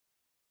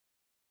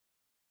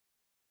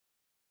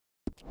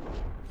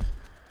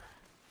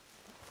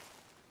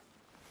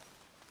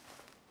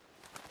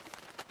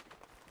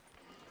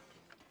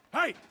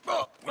Hey!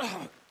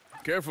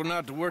 Careful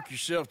not to work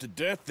yourself to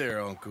death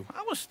there, Uncle.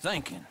 I was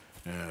thinking.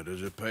 Yeah,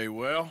 does it pay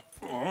well?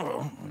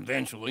 Oh,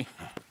 eventually.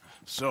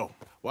 So,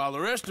 while the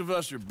rest of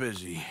us are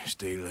busy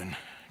stealing,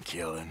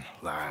 killing,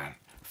 lying,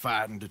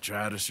 fighting to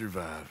try to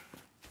survive,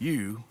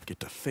 you get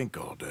to think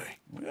all day.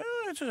 Well,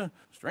 it's a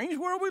strange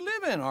world we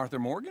live in, Arthur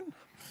Morgan.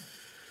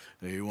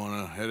 Do you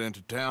want to head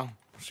into town?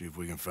 See if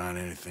we can find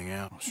anything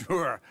out?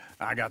 Sure.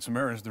 I got some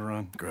errands to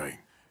run. Great.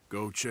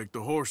 Go check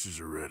the horses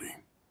are ready.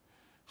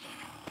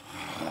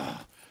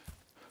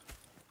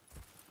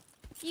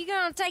 You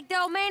gonna take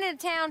the old man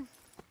into town?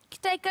 You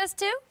take us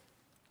too?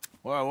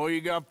 Well, what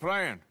you got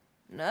planned?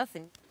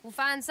 Nothing. We'll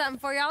find something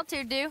for y'all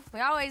to do.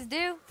 We always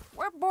do.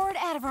 We're bored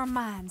out of our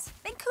minds.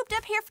 Been cooped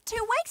up here for 2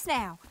 weeks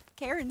now.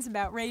 Karen's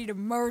about ready to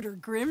murder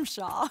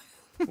Grimshaw.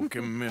 Well,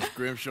 can Miss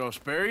Grimshaw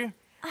spare you?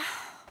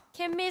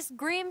 Can Miss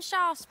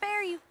Grimshaw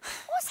spare you?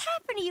 What's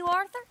happened to you,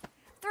 Arthur?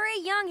 3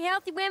 young,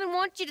 healthy women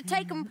want you to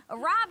take them a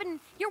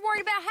robbing. You're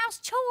worried about house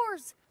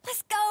chores.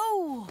 Let's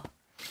go.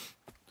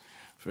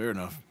 Fair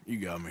enough. You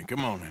got me.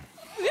 Come on then.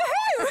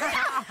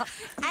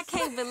 I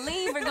can't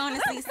believe we're going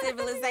to see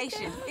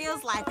civilization.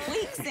 Feels like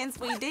weeks since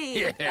we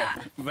did. Yeah,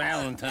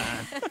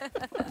 Valentine.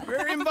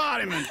 Very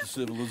embodiment of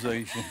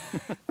civilization.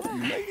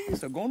 You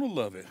ladies are gonna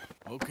love it.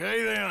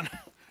 Okay then.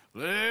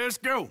 Let's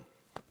go.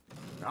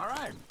 All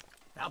right.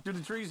 Out through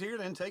the trees here,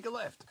 then take a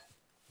left.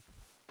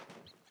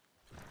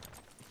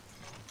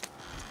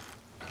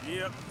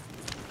 Yep.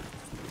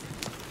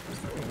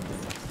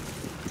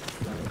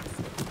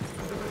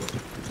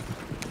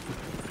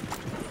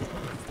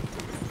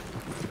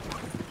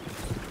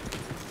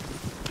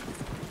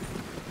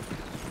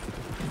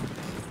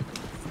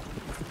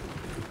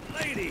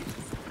 Ladies,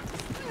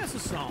 that's a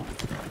song.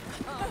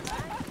 I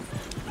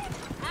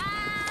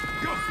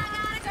got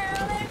a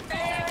girl in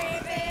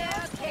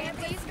Berryville. Can't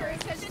be screwed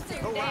 'cause she's too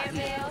damn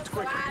ill. So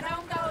I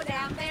don't go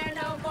down there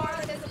no more.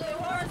 There's a blue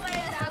horse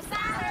laying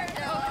outside her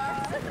door.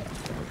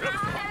 I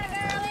had a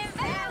girl in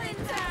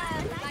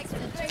Valentine. Likes to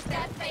drink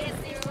that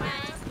fancy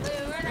wine.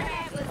 Blue in her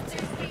hat was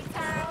 2 feet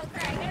tall.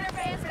 Cracking her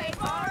pants paid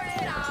for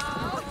it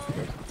all.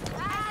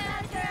 I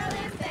had a girl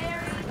in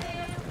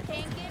Berryville.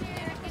 Can't get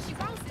her 'cause she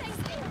won't stay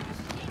still.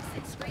 She kicks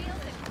and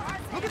squeals and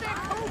cards. Look at that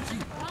coach.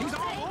 He's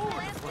all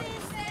over the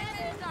place.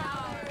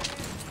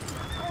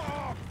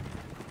 Oh,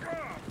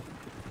 God!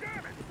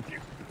 Damn it!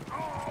 Oh,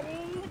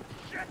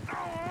 shit! Oh,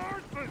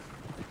 horses!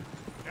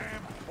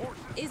 Damn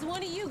horses! Is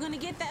one of you going to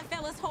get that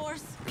fella's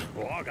horse?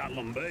 Well, I got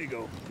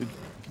lumbago. It's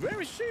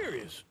very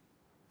serious.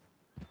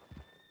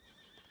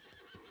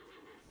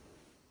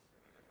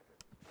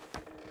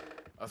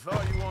 I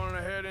thought you wanted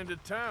to head into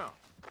town.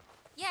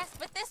 Yes,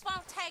 but this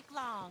won't take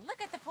long.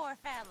 Look at the poor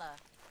fella.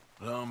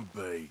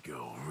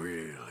 Lumbago,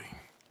 really?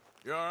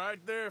 You all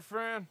right there,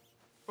 friend?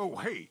 Oh,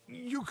 hey,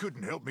 you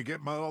couldn't help me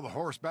get my other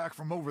horse back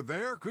from over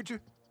there, could you?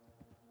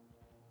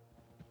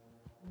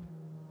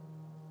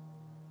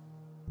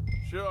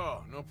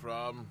 Sure, no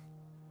problem.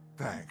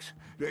 Thanks.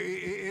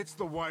 It's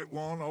the white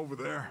one over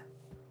there.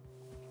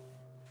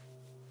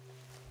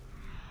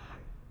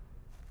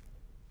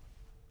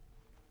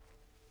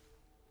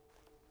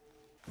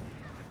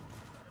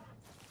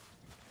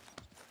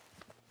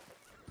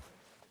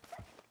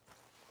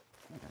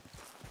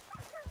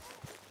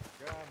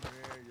 Come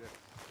here, you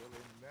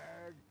silly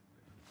nag.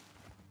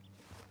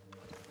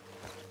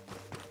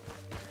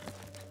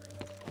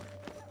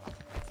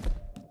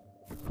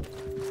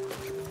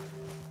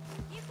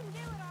 You can do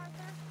it,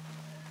 Arthur.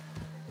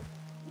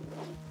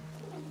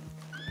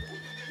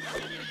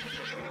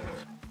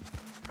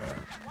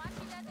 Watch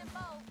he doesn't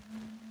bolt.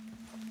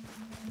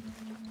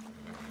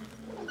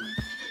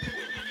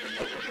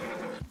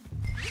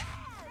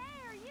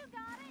 There, you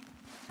got it.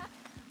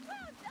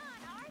 Well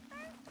done,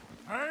 Arthur.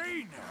 Hey,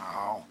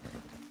 now.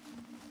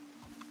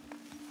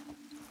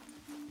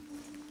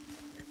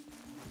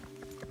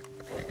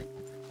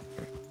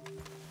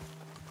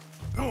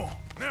 Go on,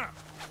 now.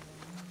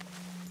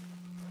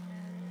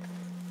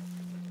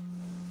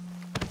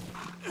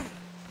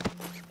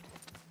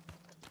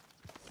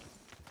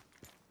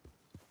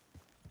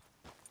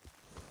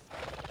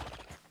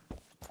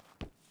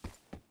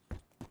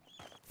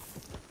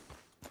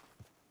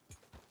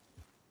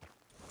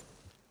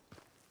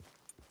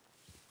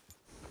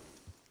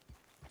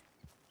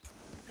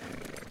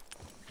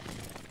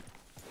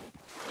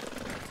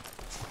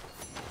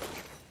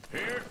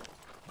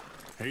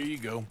 Here you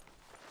go.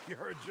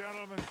 You're a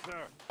gentleman,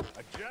 sir.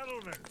 A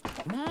gentleman.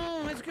 Come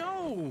on, let's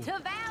go. To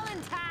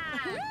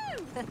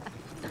Valentine!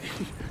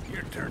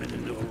 You're turning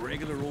into a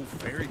regular old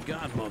fairy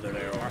godmother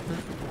there, Arthur.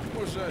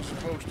 What's that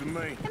supposed to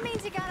mean? It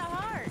means you got a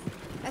heart.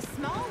 A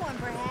small one,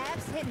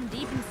 perhaps, hidden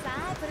deep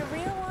inside, but a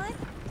real one.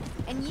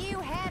 And you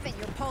haven't,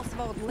 you repulsive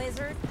old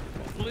lizard.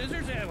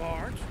 Lizards have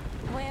hearts.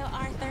 Well,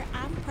 Arthur,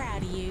 I'm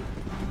proud of you.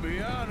 To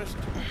be honest,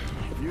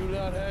 if you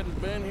lot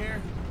hadn't been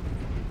here,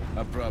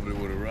 I probably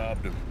would have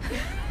robbed him.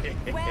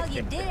 Well,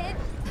 you did.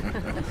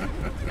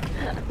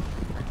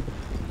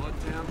 What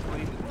town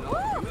clean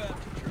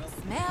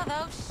Smell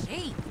those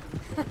sheep.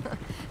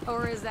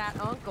 Or is that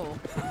Uncle?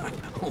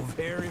 Oh,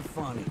 very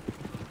funny.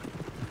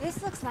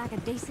 This looks like a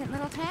decent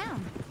little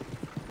town.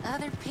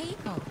 Other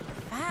people,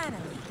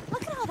 finally.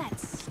 Look at all that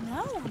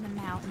snow on the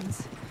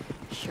mountains.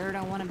 Sure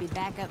don't want to be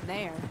back up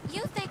there.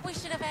 You think we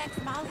should have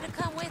asked Molly to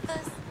come with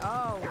us?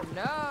 Oh,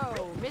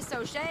 no. Miss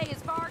O'Shea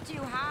is far too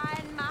high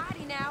and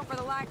mighty now for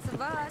the likes of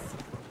us.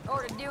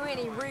 Or to do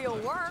any real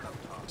work.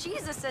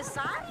 She's a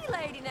society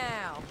lady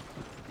now.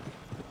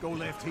 Go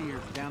left here,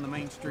 down the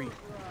main street.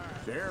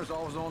 Sheriff's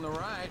always on the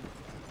right.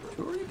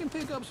 Sure, you can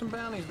pick up some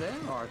bounties there,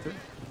 Arthur.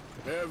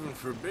 Heaven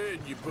forbid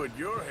you put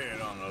your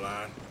head on the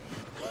line.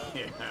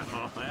 Yeah,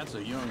 that's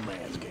a young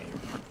man's game.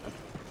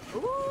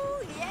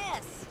 Ooh,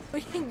 yes.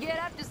 We can get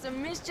up to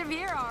some mischief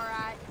here, all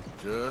right.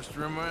 Just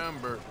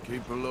remember,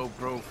 keep a low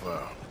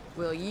profile.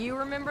 Will you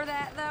remember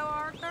that, though,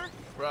 Arthur?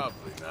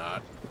 Probably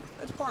not.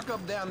 Let's park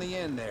up down the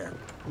end there,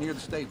 near the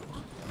stables.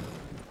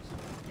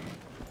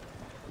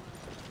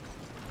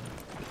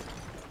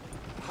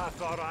 I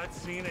thought I'd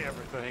seen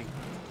everything.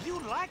 You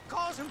like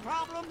causing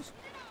problems?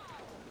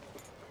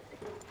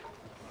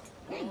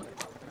 All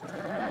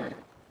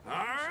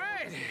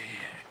right.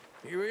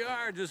 Here we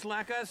are, just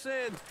like I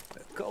said.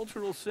 A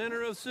cultural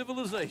center of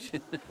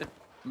civilization.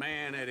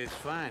 Man at its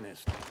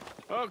finest.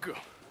 Uncle,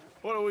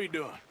 what are we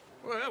doing?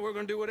 Well, we're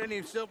gonna do what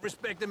any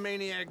self-respecting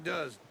maniac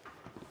does.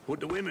 Put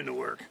the women to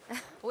work.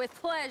 With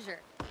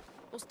pleasure.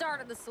 We'll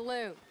start at the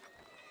saloon.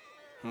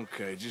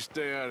 Okay, just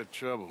stay out of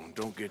trouble and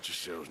don't get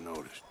yourselves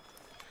noticed.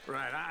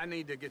 Right, I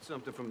need to get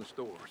something from the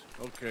stores.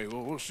 Okay,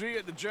 well, we'll see you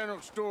at the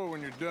general store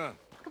when you're done.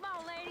 Come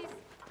on, ladies.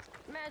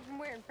 Imagine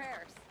we're in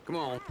Paris. Come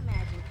on. I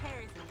imagine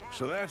Paris and that.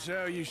 So that's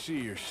how you see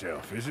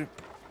yourself, is it?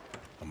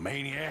 A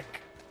maniac?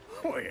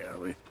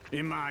 Well,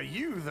 in my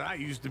youth, I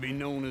used to be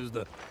known as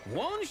the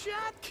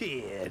one-shot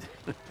kid.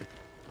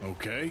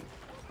 Okay.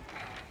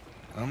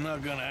 I'm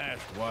not gonna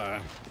ask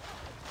why.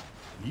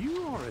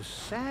 You are a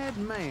sad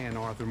man,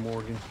 Arthur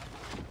Morgan.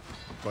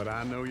 But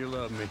I know you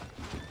love me.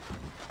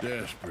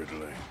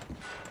 Desperately.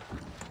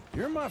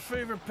 You're my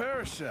favorite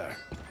parasite.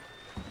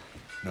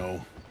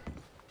 No.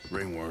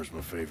 Ringworm's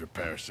my favorite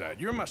parasite.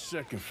 You're my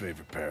second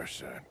favorite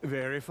parasite.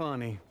 Very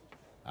funny.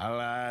 I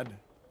lied.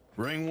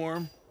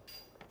 Ringworm,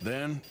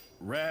 then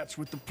rats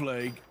with the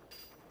plague,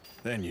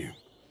 then you.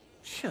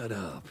 Shut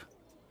up.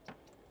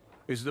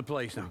 This is the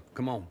place now.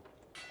 Come on.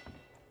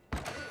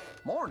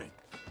 Morning.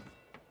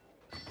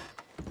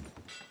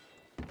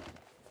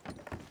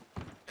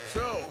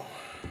 So,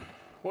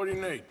 what do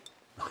you need?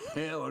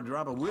 Hell, a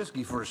drop of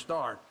whiskey for a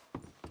start.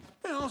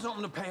 You know,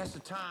 something to pass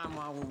the time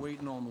while we're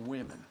waiting on the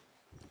women.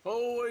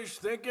 Always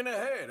thinking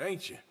ahead,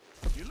 ain't you?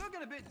 You're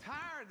looking a bit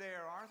tired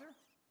there, Arthur.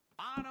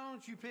 Why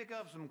don't you pick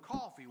up some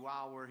coffee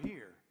while we're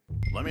here?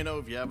 Let me know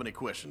if you have any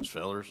questions,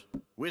 fellers.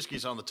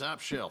 Whiskey's on the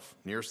top shelf,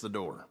 nearest the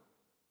door.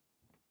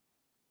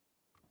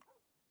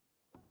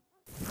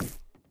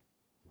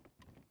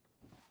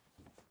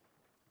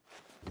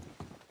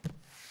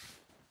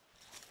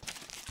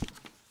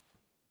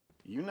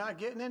 You not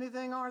getting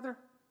anything, Arthur?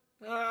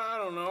 I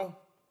don't know.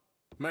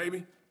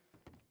 Maybe.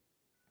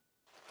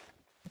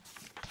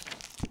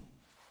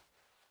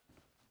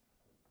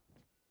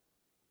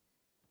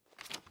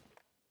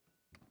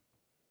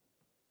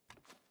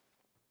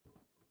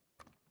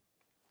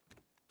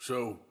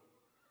 So,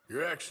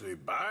 you're actually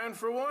buying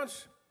for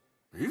once?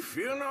 Are you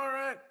feeling all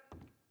right?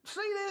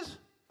 See this?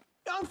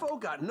 Young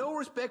folk got no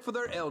respect for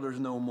their elders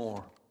no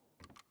more.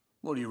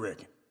 What do you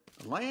reckon?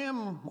 The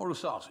lamb or the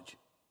sausage?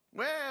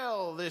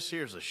 Well, this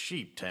here's a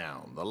sheep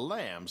town. The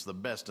lamb's the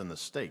best in the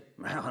state.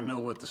 Now I know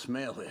what the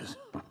smell is.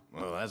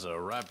 Well, that's a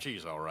ripe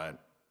cheese, all right.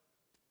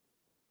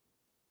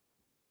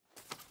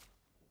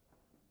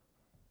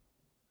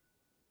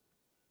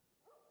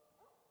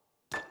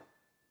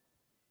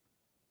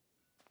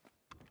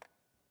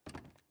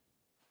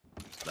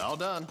 All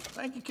done.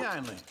 Thank you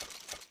kindly.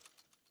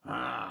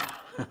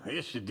 Ah,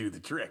 this should do the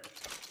trick.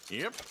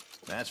 Yep,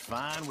 that's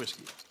fine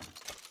whiskey.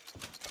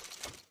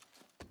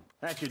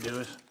 That should do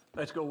us.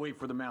 Let's go wait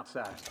for them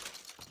outside.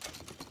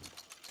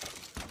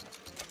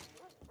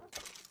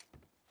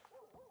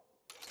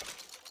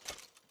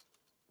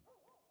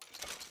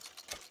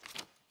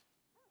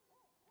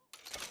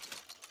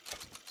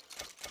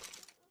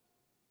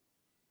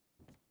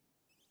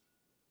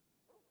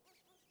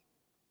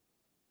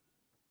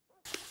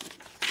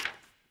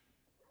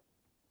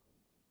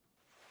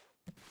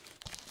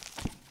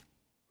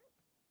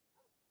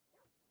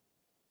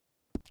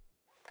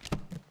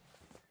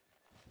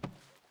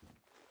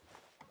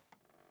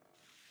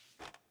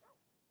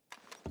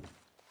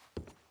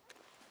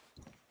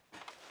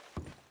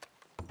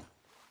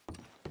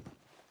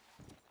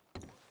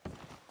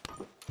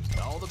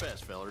 All the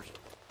best, fellers.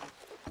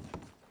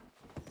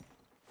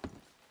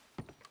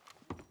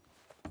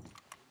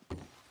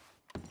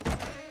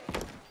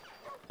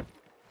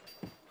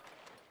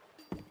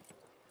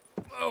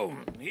 Oh,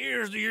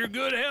 here's to your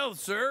good health,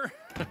 sir.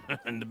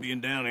 And to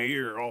being down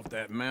here off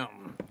that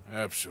mountain.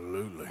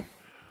 Absolutely.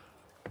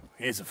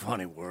 It's a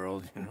funny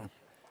world, you know.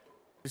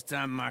 This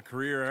time in my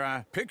career,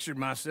 I pictured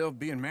myself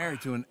being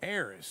married to an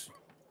heiress.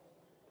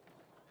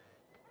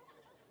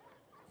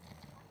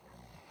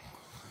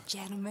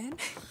 Gentlemen,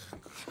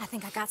 I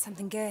think I got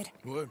something good.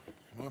 What?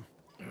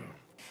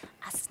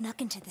 I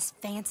snuck into this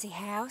fancy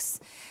house.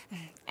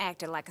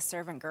 Acted like a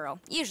servant girl.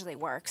 Usually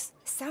works.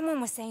 Someone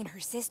was saying her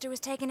sister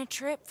was taking a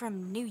trip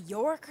from New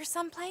York or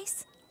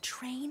someplace.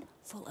 Train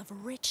full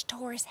of rich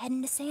tourists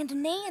heading to Saint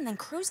Denis and then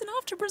cruising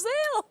off to Brazil.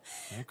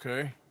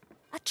 Okay.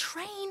 A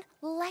train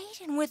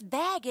laden with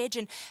baggage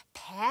and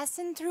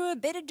passing through a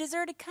bit of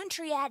deserted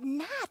country at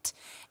night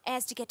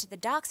as to get to the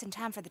docks in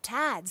time for the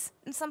tides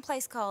in some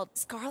place called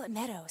Scarlet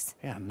Meadows.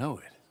 Yeah, I know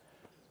it.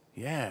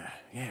 Yeah,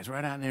 it's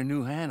right out near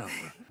New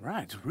Hanover.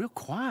 Right, it's real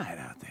quiet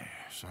out there.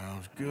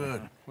 Sounds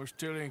good. Where's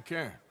Tilly and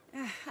Karen?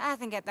 I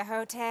think at the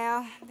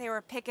hotel. They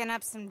were picking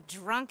up some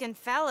drunken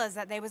fellas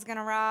that they was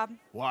gonna rob.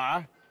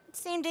 Why? It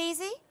seemed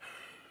easy.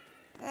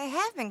 They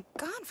have been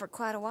gone for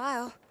quite a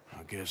while.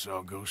 I guess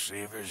I'll go see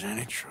if there's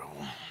any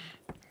trouble.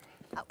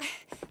 Oh,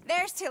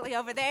 there's Tilly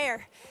over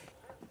there.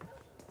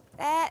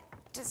 That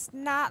does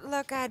not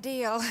look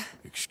ideal.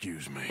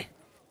 Excuse me.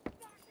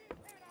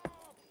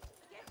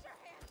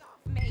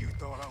 You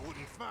thought I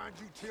wouldn't find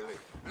you, Tilly?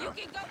 You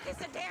can go kiss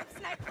a damn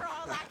snake for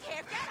all I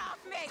care. Get off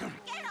me!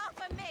 Get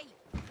off of me!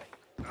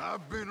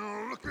 I've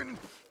been looking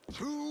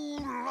too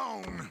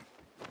long.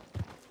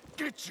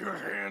 Get your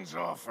hands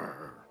off of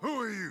her. Who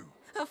are you?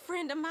 A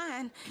friend of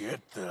mine.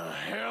 Get the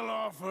hell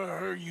off of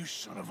her, you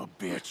son of a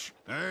bitch.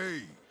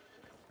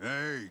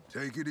 Hey,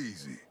 take it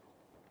easy.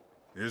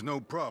 There's no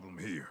problem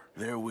here.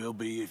 There will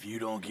be if you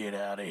don't get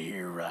out of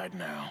here right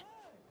now.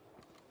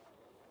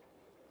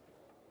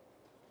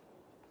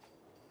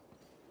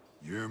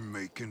 You're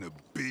making a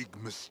big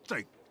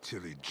mistake,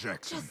 Tilly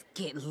Jackson. Just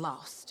get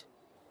lost.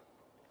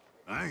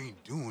 I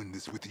ain't doing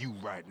this with you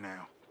right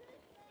now.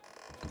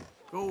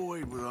 Go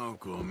wait with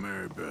Uncle and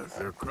Mary Beth.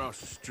 They're across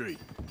the street.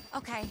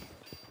 Okay.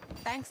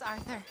 Thanks,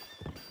 Arthur.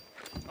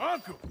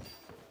 Uncle!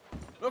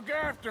 Look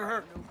after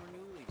her.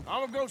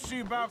 I'm gonna go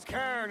see about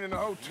Karen in the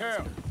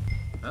hotel.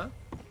 Huh?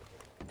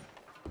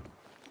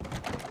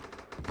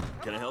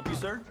 Can I help you,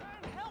 sir?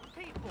 Help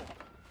people.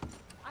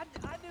 I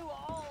do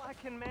all I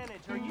can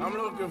manage. Are you? I'm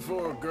looking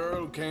for a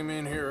girl who came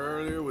in here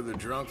earlier with a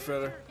drunk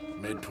fella.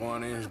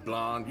 Mid-20s,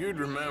 blonde. You'd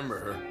remember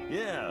her.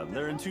 Yeah,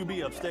 they're in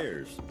 2B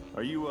upstairs.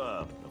 Are you,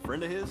 a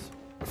friend of his?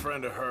 A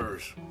friend of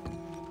hers.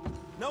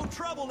 No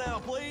trouble now,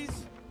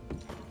 please.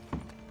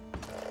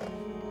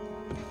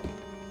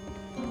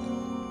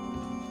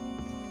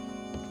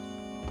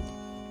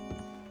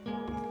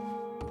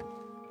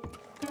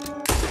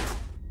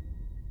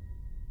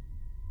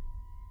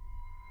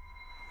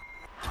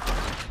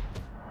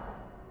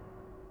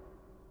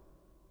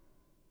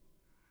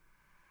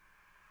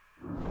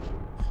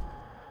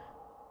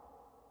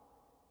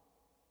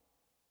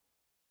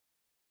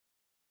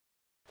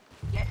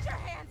 Get your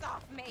hands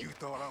off me! You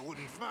thought I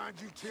wouldn't find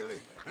you, Tilly?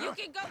 Huh? You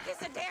can go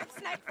kiss a damn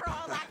snake for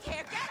all I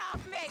care. Get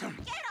off me!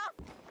 Get off!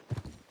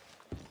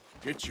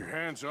 Get your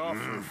hands off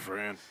her,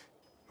 friend.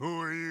 Who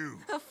are you?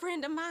 A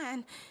friend of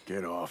mine.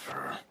 Get off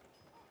her.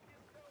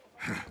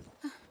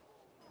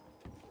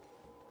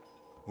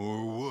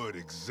 Or what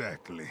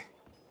exactly?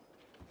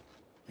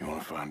 You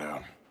want to find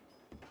out?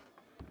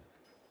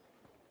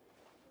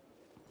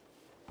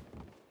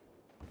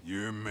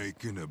 You're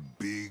making a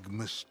big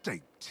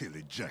mistake,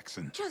 Tilly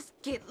Jackson. Just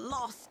get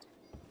lost.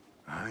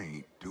 I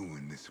ain't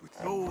doing this with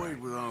you. Go wait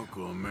with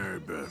Uncle and Mary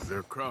Beth. They're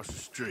across the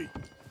street.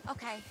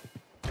 Okay.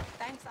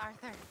 Thanks,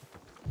 Arthur.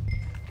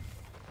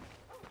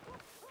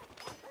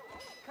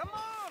 Come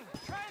on,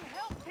 try and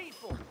help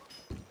people.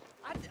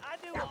 I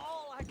do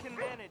all I can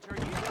manage. Are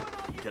you doing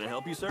all you can? Can I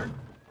help you, sir?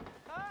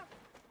 Huh?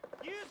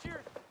 Use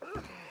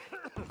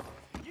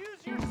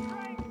your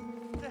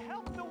strength to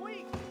help the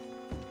weak.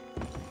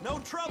 No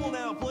trouble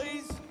now,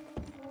 please.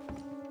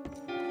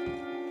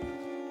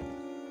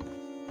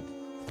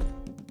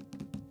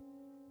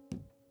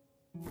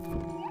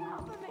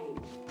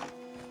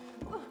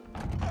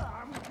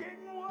 I'm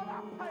getting what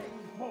I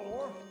paid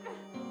for.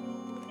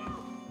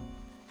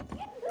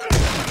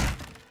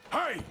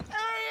 Hey!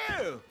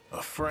 Hey, you!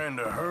 A friend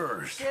of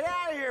hers. Get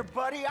out of here,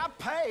 buddy. I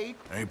paid.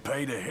 Ain't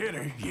paid to hit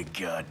her, you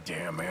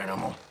goddamn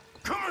animal.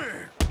 Come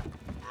here!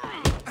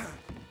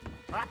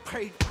 I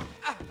paid.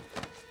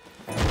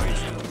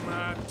 Wasting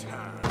my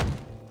time.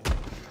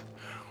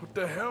 What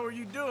the hell are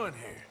you doing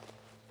here?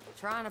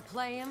 Trying to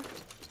play him.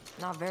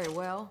 Not very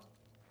well.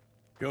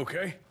 You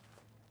okay?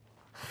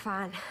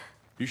 Fine.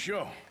 You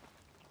sure?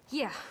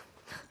 Yeah.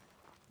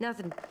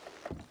 Nothing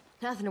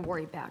to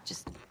worry about.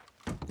 Just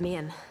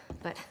men.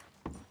 But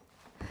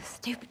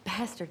stupid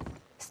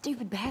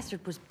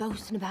bastard was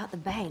boasting about the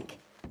bank.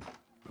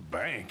 The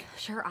bank?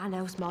 Sure, I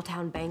know small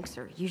town banks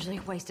are usually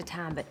a waste of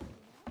time, but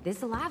this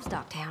is a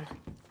livestock town.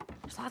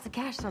 There's lots of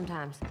cash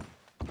sometimes.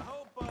 I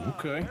hope,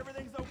 Okay.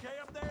 everything's okay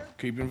up there?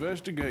 Keep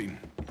investigating.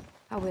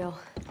 I will.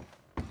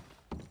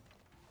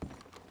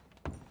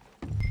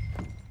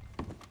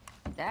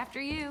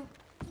 After you.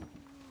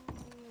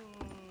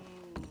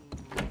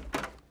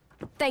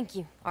 Thank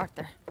you,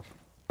 Arthur.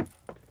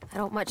 I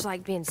don't much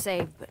like being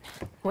saved, but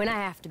when I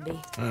have to be.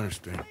 I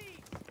understand.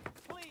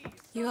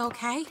 You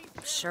okay?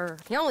 Sure.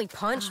 He only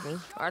punched me.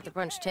 Arthur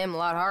punched him a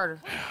lot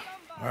harder.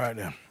 All right,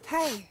 then.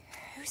 Hey,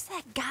 who's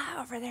that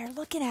guy over there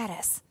looking at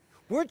us?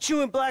 Weren't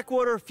you in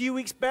Blackwater a few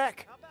weeks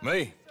back?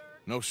 Me?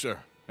 No, sir.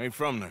 Ain't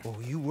from there. Oh,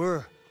 you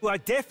were. Well, I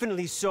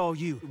definitely saw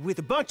you with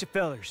a bunch of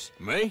fellers.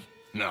 Me?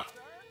 No.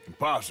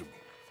 Impossible.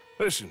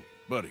 Listen,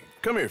 buddy,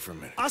 come here for a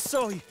minute. I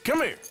saw you.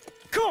 Come here.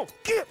 Come on,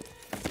 get!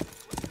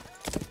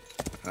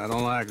 I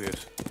don't like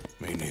this.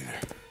 Me neither.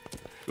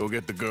 Go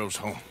get the girls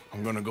home.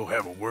 I'm gonna go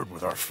have a word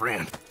with our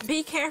friend.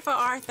 Be careful,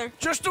 Arthur.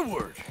 Just a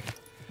word.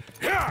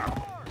 Yeah!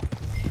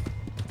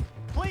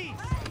 Please!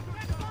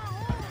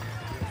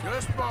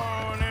 Just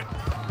borrowing it.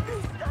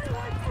 Stay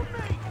away from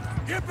me!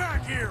 Get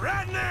back here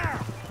right now!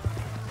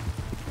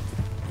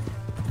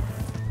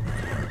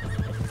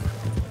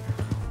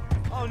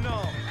 Oh,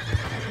 no.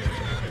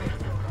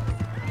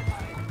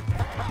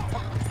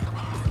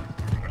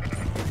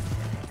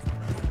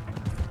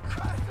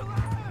 Christ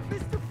alive,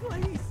 Mr.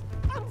 Please!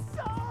 I'm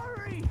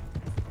sorry!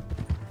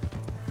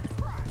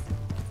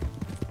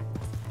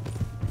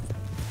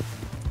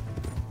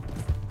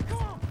 Come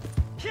on!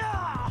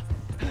 Yeah!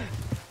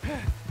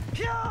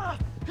 Yeah!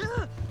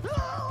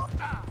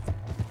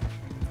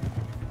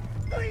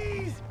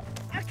 Please!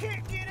 I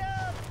can't get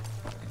up!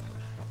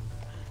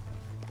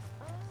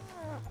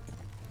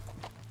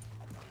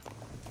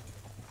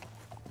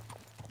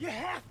 You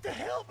have to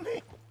help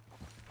me!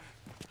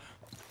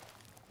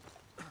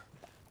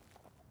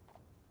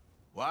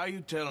 Why are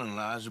you telling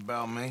lies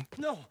about me?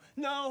 No.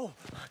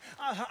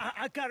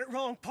 I got it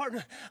wrong,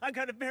 partner. I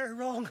got it very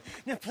wrong.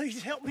 Now,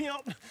 please help me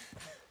out.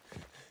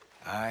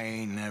 I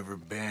ain't never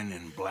been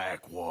in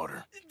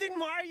Blackwater. Then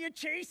why are you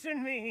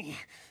chasing me?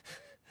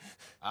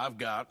 I've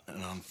got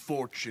an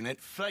unfortunate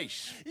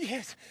face.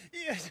 Yes,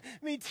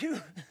 me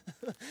too.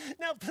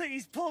 Now,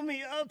 please, pull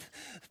me up.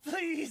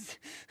 Please.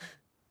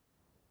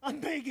 I'm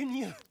begging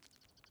you.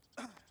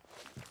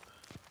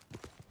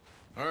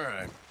 All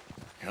right,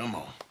 come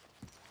on.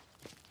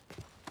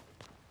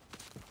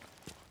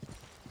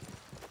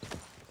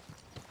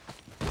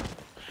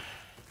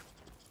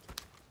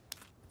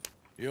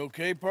 You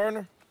okay,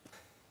 partner?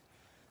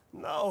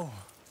 No,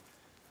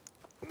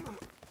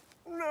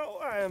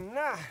 I am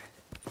not.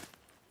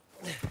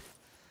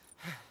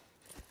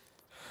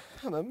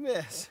 I'm a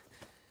mess.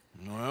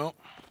 Well,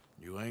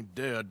 you ain't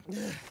dead.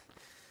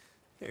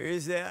 There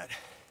is that.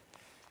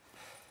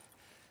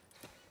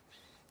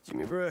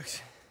 Jimmy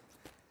Brooks.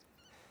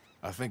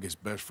 I think it's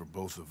best for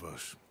both of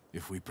us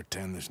if we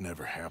pretend this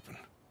never happened.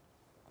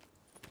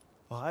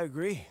 Well, I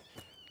agree.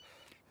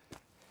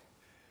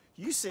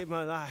 You saved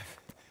my life.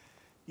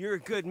 You're a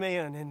good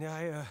man, and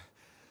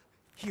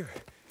here.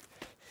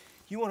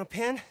 You want a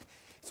pen?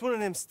 It's one of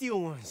them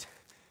steel ones.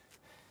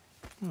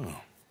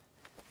 Oh.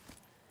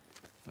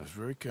 That's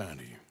very kind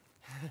of you.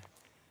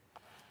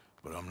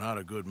 But I'm not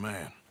a good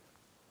man,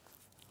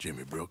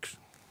 Jimmy Brooks.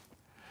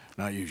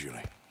 Not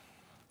usually.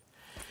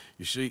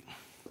 You see,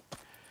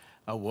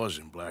 I was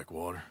in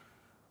Blackwater.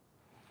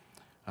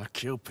 I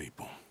killed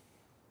people.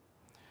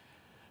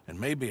 And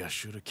maybe I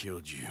should have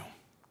killed you.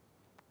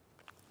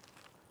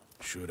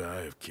 Should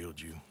I have killed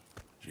you,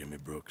 Jimmy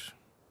Brooks?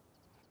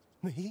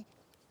 Me?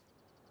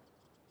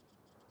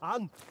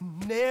 I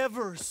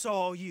never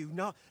saw you.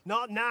 Not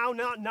now,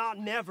 not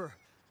never.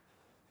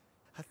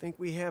 I think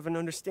we have an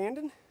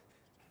understanding.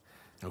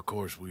 Of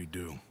course we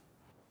do.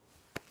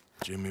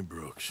 Jimmy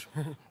Brooks.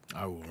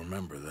 I will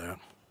remember that.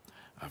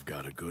 I've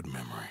got a good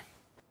memory.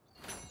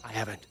 I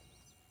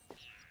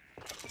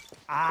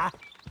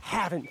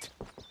haven't.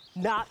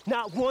 Not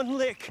one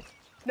lick.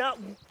 Not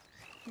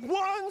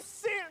 1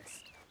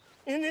 cent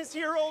in this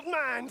here old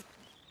mind.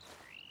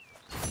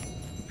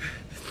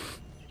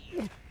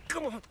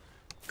 Come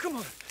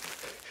on.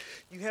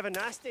 You have a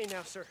nice day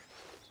now, sir.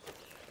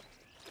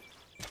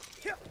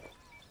 Here.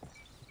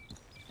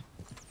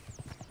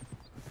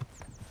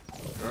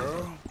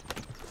 Girl?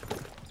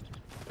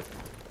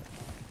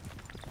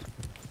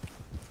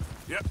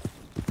 Yep.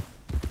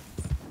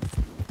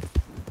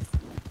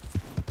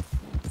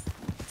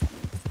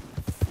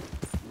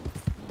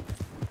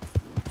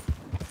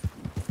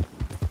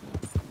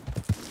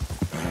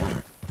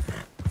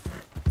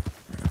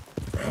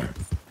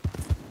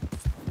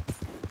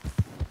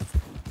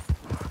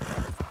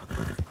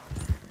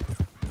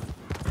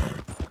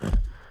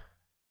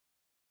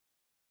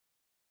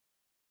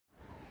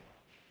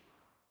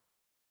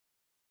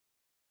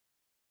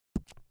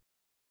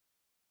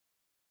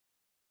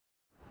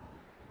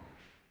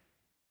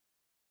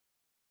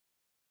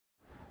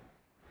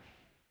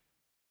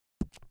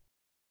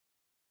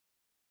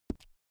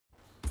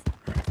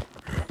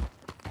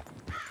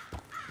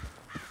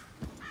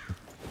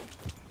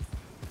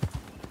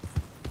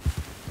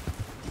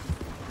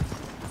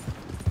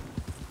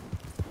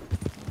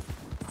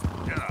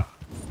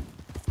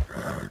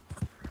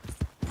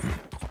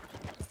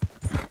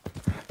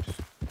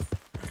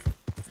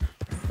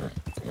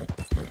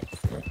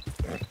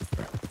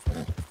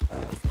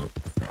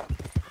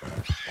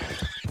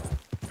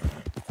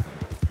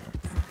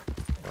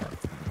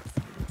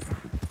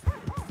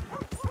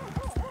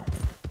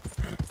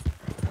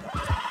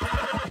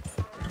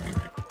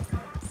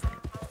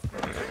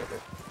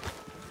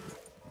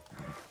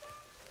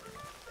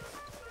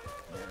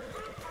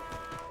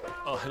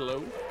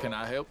 hello. Can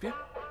I help you?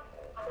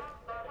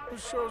 What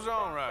show's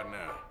on right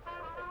now?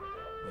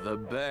 The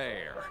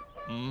Bear.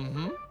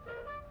 Mm-hmm.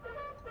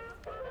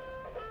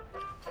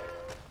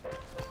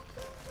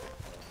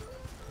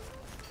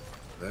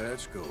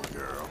 Let's go,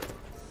 girl.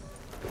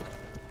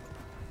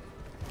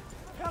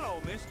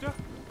 Hello, mister.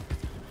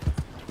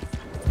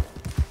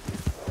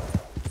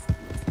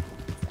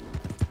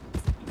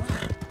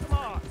 Come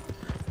on.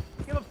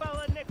 Give a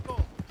fella a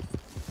nickel.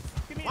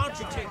 Give me a Why don't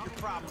you dollar. take your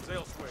problems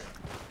elsewhere?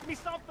 Give me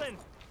something.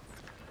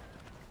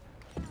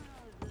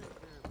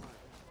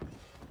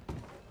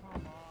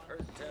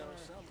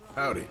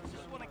 Howdy.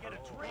 Just want to get a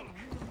drink.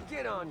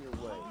 Get on your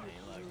way.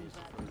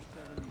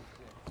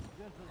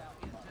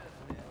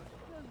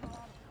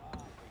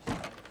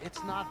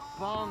 It's not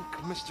bunk,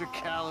 Mr.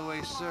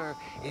 Calloway, sir.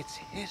 It's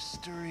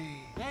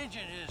history.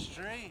 Ancient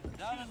history,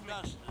 done and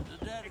dusted.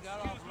 The dead got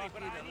off lucky,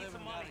 the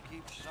living gotta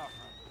keep suffering.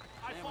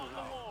 Same as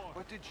all.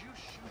 What did you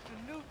shoot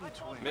the Newton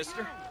twins?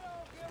 Mister?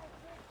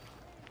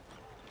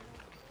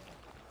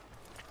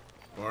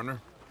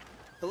 Partner?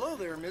 Hello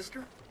there,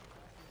 mister.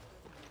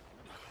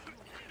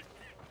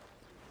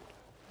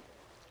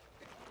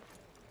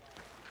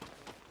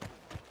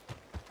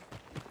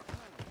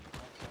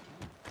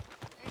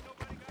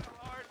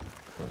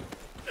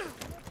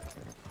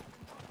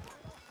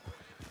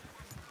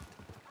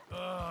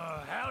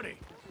 Howdy.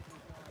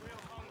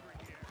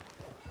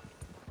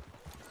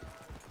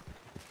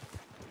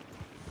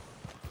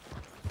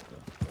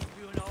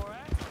 Doing all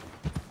right?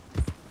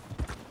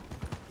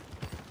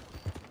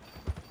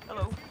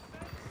 Hello.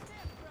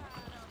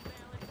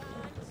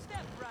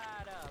 Step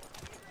right up.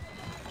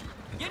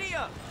 Giddy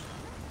up.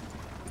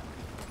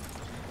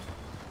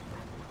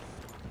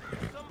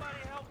 Somebody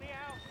help me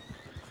out.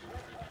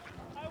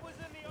 I was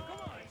in the army.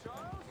 Come on,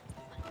 Charles.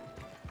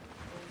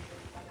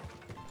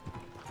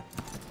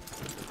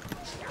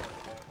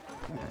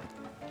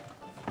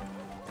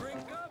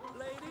 Drink up,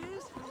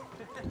 ladies.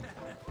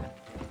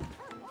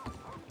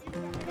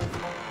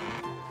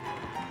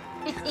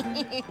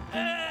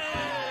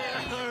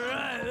 All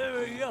right, there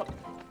we go.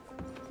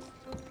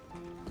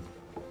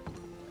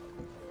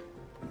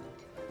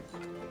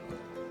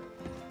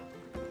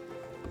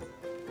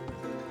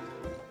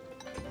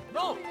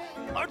 No!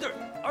 Arthur!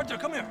 Arthur,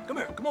 come here. Come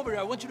here. Come over here.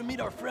 I want you to meet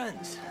our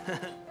friends.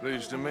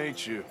 Pleased to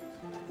meet you.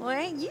 Well,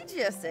 ain't you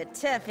just a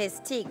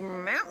tough-as-teak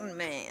mountain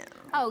man?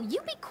 Oh,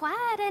 you be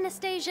quiet,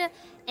 Anastasia.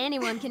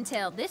 Anyone can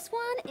tell this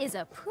one is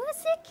a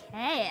pussy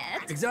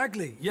cat.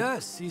 Exactly.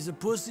 Yes, he's a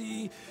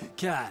pussy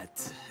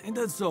cat. Ain't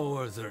that so,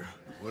 Arthur?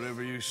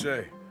 Whatever you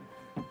say.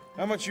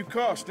 How much you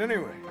cost,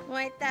 anyway? Well,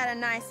 ain't that a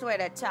nice way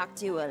to talk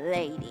to a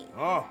lady?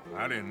 Oh,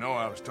 I didn't know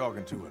I was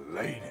talking to a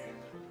lady.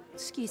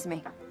 Excuse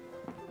me.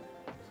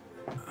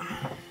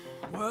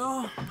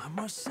 Well, I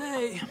must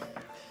say,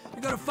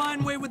 you got a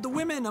fine way with the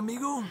women,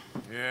 amigo.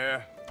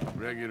 Yeah,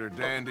 regular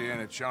dandy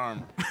and a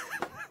charm.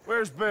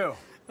 Where's Bill?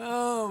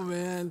 Oh,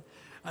 man.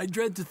 I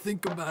dread to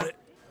think about it.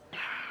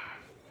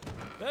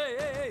 Hey,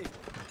 hey, hey!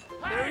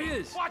 There he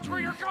is. Watch where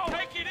you're going.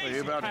 Take it easy, Are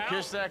you about pal. to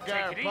kiss that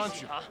guy or Take it punch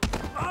easy, him? huh?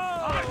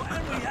 Oh,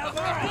 and we have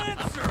our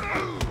answer!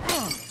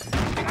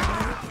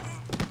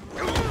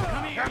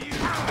 Come here, you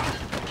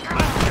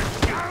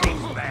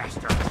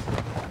bastard!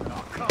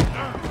 Oh, come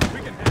on. We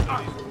can handle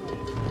these.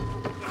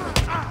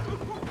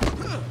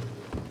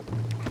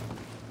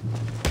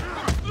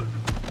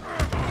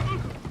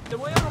 Te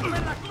voy a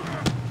romper la...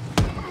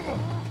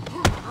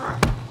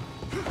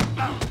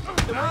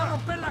 Te voy a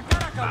romper la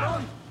cara,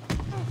 cabrón.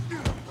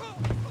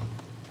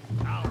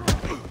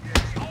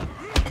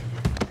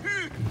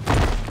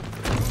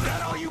 Is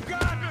that all you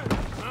got?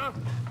 Huh?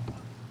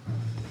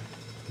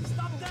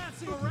 Stop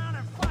dancing around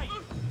and fight.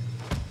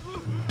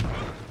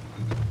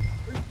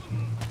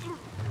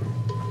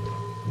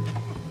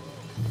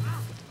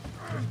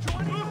 Are you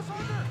joining us,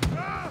 Arthur?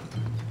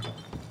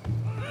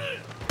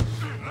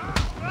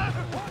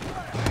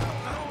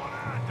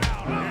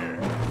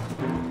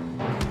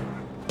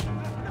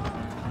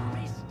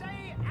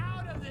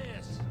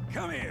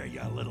 Come here,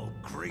 you little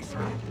greaser.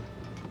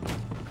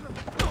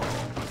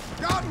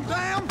 Got him,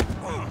 damn!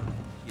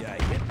 You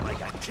hit like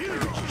a killer,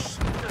 you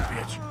son of a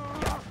bitch.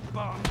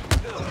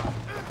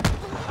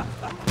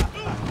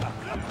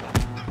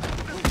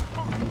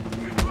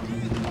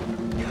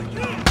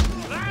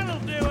 That'll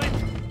do it!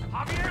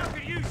 Javier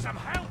could use some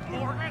help,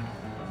 Morgan!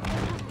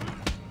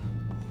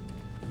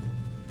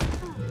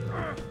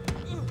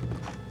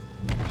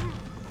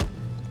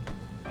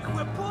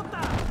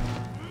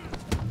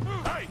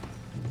 Hey,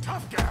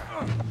 tough guy!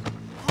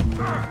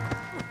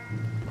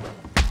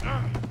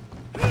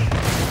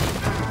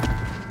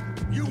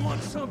 You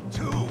want some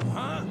too,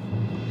 huh?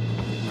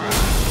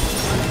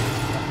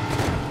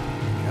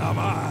 Come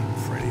on,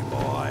 pretty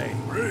boy.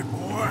 Pretty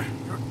boy?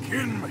 You're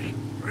kidding me.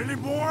 Pretty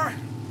boy?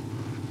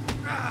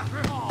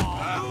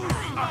 Who's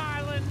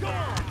smiling? Go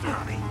on,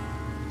 Johnny!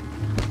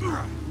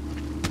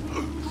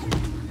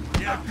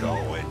 You're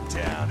going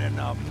down in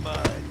the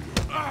mud.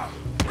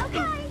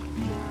 Okay.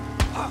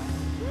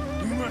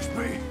 You must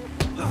be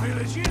the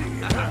village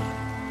idiot, huh?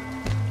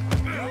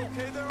 You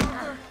okay there,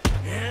 Arthur?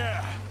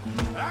 Yeah,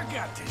 I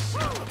got this.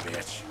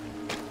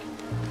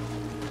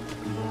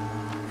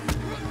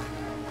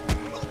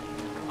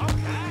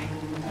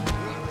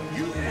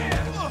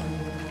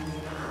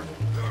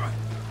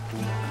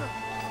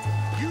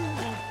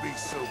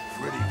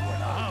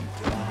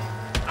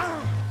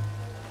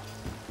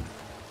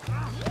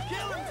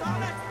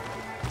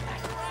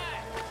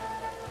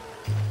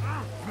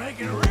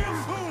 making a real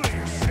fool of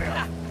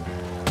yourself.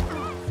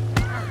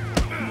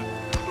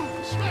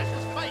 Smash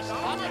his face,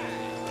 Tommy!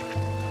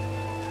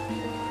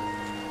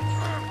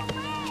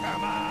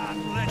 Come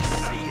on, let's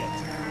see it.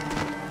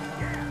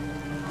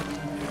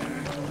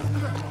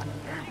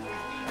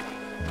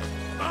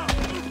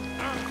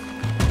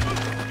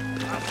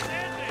 I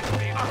said there'd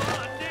be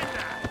blood, didn't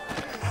I?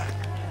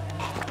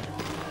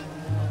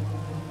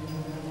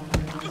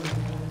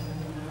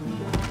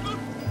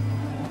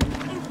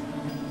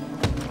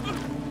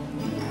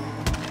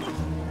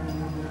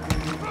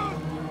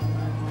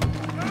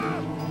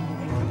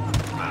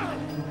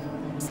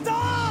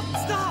 Stop!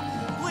 Stop!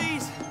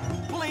 Please!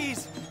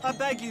 Please! I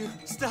beg you,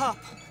 stop.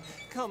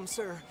 Come,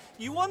 sir.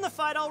 You won the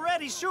fight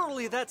already.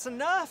 Surely that's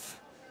enough.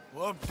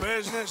 What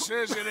business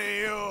is it of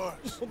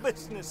yours? No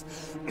business.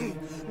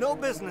 No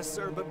business,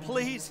 sir, but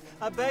please,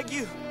 I beg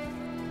you.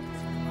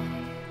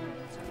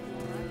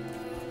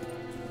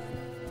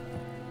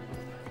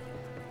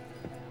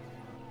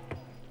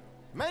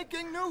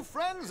 Making new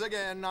friends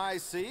again, I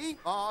see,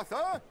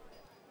 Arthur.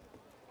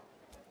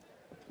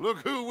 Look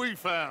who we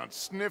found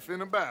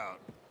sniffing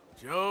about.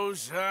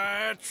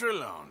 Josiah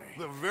Trelawney.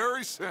 The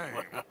very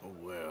same.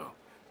 Well,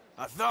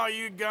 I thought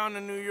you'd gone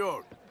to New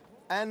York.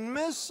 And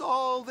miss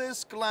all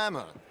this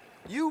glamour.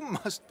 You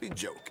must be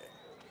joking.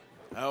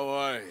 How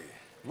are you?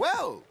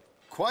 Well,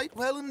 quite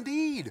well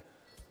indeed.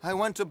 I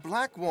went to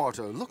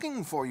Blackwater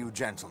looking for you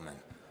gentlemen.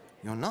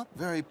 You're not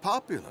very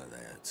popular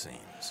there, it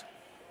seems.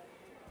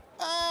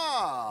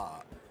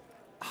 Ah,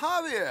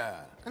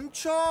 Javier and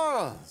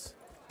Charles.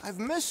 I've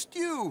missed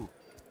you.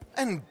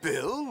 And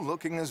Bill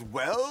looking as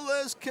well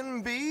as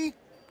can be.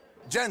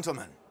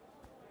 Gentlemen,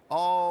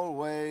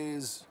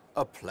 always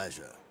a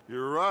pleasure.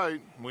 You're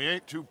right. We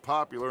ain't too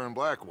popular in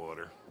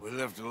Blackwater. We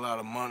left a lot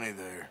of money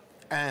there.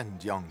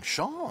 And young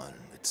Sean,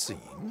 it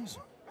seems.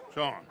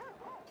 Sean,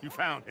 you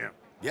found him?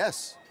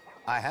 Yes,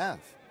 I have.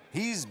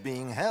 He's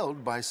being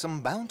held by some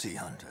bounty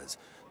hunters,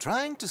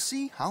 trying to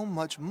see how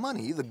much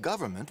money the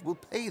government will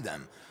pay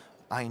them.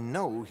 I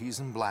know he's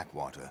in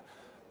Blackwater,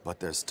 but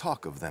there's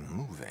talk of them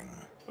moving.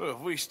 Well, if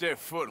we step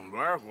foot in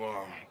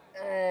Blackwater...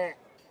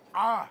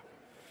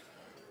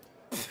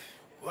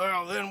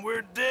 Well, then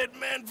we're dead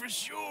men for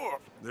sure.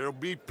 There'll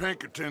be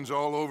Pinkertons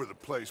all over the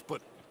place,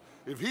 but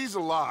if he's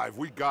alive,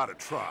 we gotta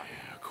try.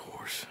 Yeah, of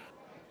course.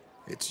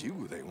 It's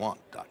you they want,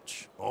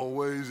 Dutch.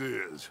 Always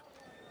is.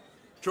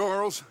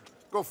 Charles,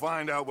 go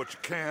find out what you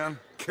can,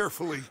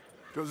 carefully.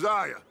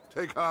 Josiah,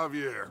 take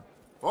Javier.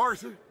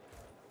 Arthur,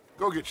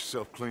 go get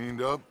yourself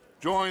cleaned up.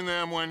 Join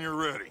them when you're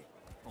ready.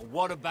 Well,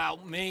 what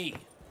about me?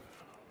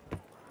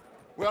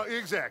 Well,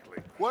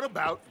 exactly. What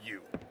about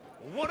you?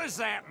 What does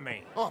that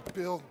mean? Oh,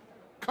 Bill,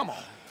 come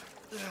on.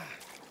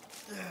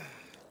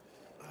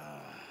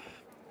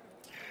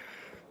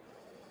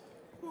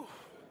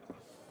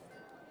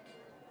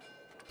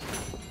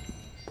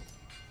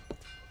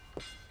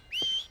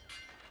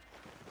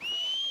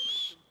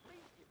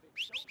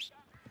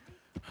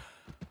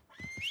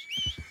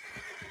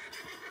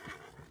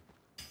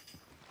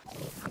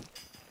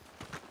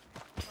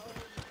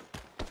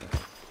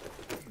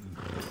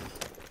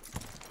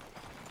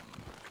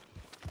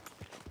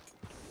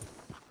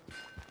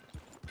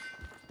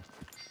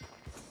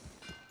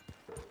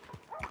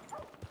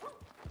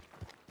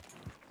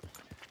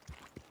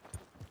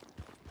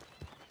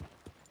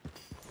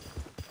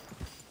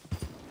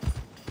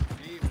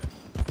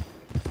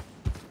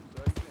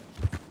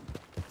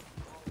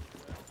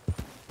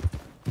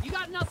 You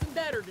got nothing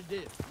better to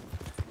do.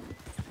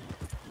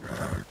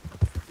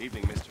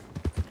 Evening, mister.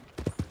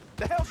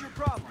 The hell's your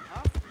problem,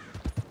 huh?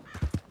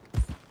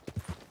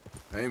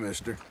 Hey,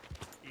 mister.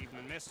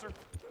 Evening, mister.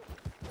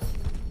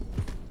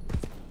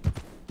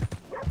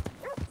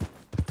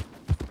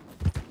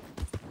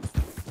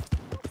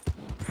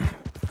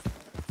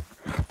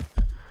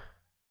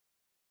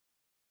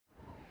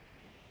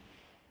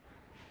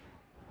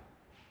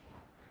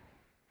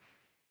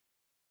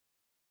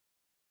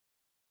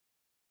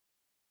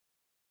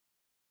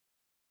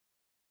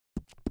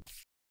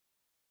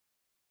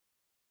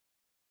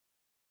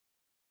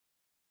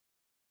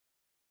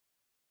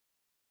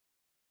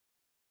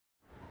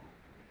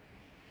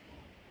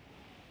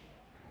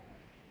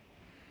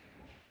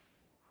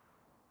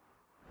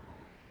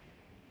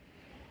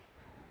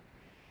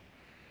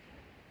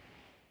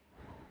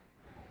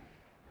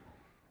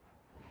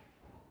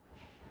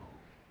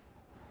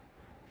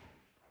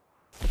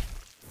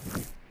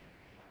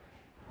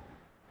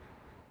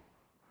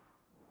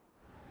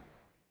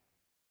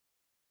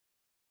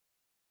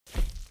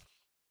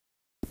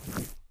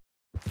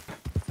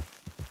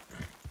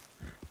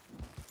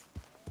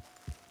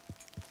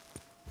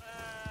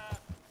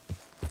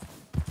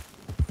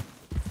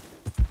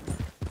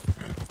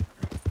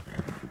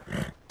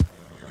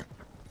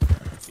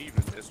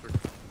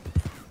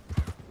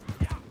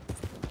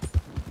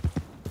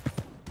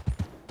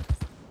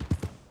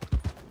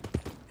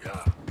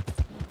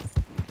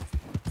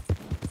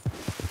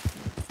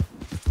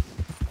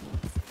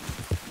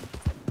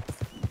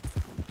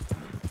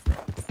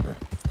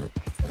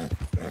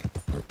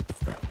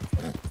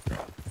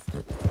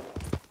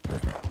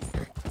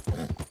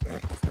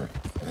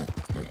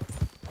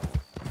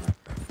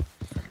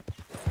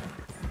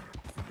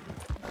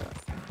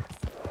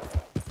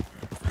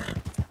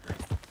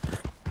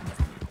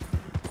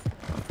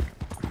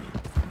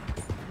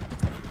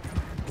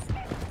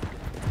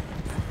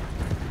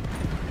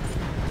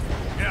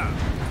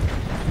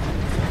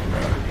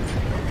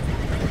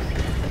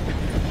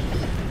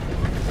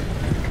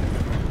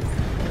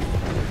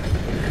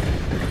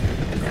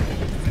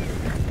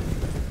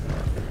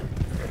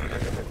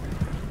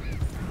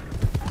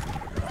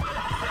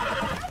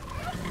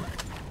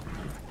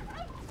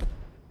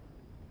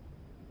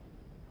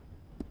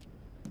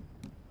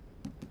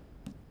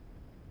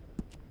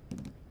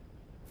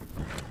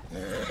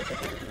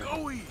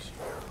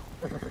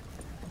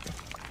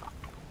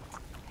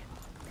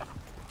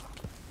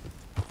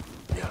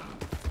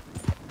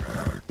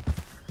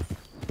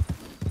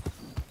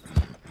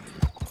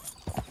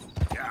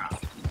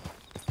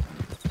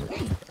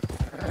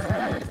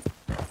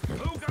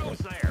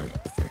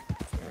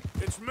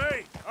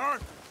 me,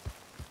 Arthur.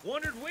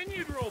 Wondered when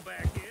you'd roll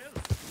back in.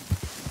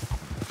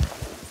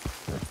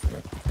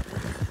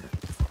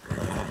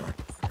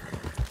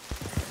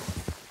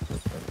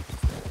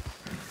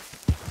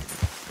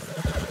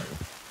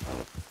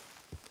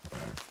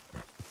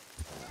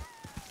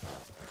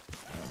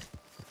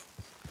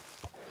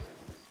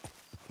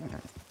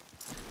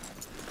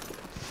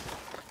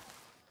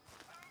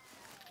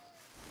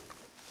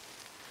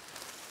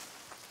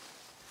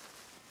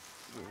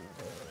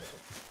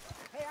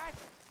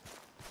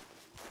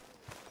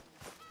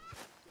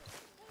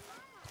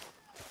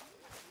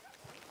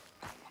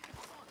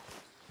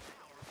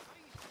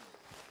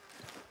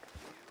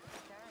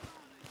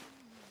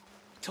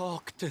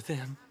 Talk to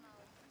them.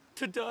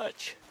 To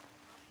Dutch.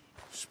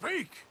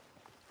 Speak.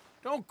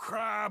 Don't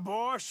cry,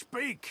 boy.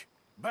 Speak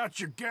about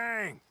your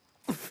gang.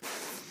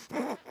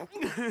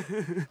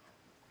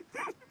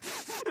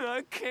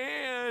 I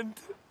can't.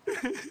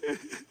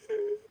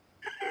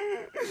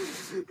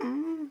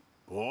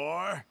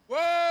 Boy.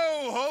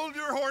 Whoa! Hold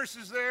your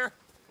horses there.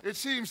 It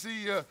seems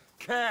the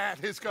cat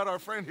has got our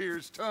friend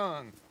here's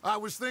tongue. I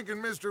was thinking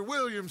Mr.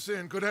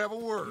 Williamson could have a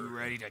word. You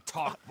ready to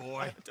talk,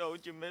 boy? I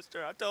told you,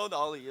 mister. I told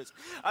all of you.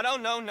 I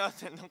don't know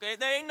nothing, okay?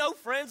 They ain't no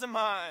friends of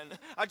mine.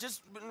 I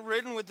just been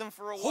ridden with them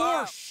for a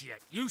while.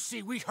 Horseshit. You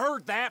see, we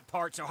heard that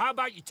part, so how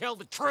about you tell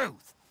the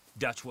truth?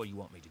 Dutch, what do you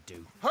want me to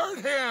do? Hurt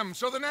him,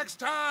 so the next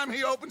time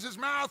he opens his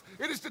mouth,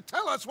 it is to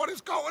tell us what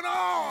is going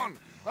on.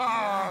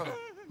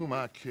 Who am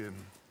I kidding?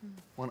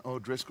 One of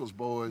O'Driscoll's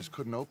boys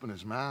couldn't open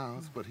his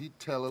mouth, but he'd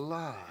tell a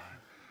lie.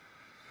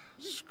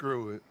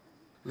 Screw it.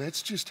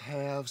 Let's just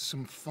have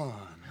some fun.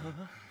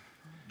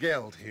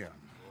 Geld him.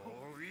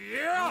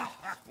 Yeah!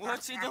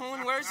 What's he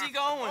doing? Where's he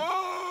going?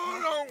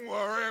 Oh, don't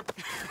worry.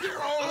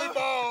 You're only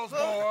balls,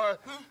 boy.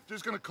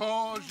 Just gonna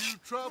cause you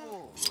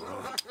trouble.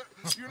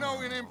 You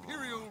know, in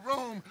Imperial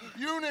Rome,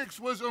 eunuchs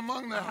was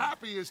among the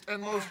happiest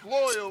and most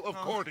loyal of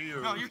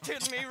courtiers. No, you're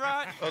kidding me,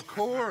 right? Of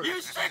course.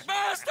 You sick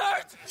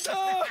bastards!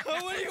 Oh,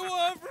 what do you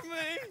want from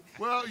me?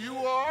 Well, you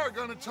are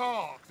gonna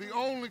talk. The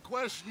only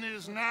question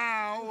is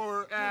now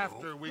or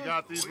after we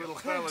got these little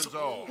fellas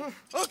off.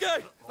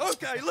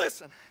 Okay,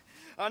 listen.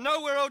 I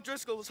know where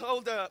O'Driscoll's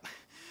holed up,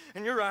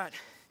 and you're right.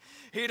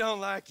 He don't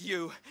like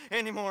you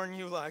any more than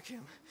you like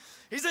him.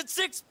 He's at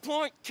 6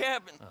 Point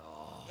Cabin.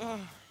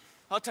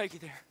 I'll take you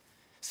there.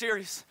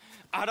 Serious,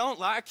 I don't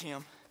like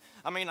him.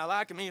 I mean, I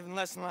like him even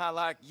less than I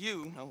like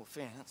you, no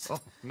offense. Oh,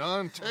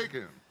 none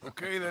taken.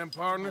 Okay then,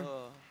 partner.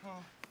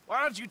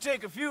 Why don't you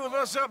take a few of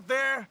us up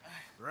there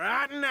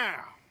right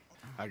now?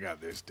 I got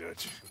this,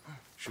 Dutch.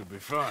 Should be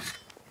fun.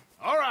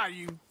 All right,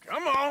 you.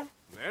 Come on.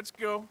 Let's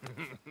go.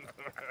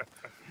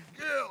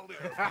 Killed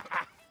him.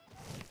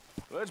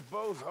 Let's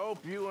both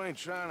hope you ain't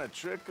trying to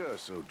trick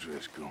us,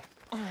 O'Driscoll.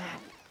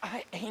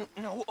 I ain't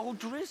no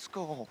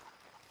O'Driscoll.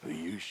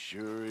 You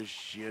sure as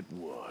shit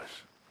was.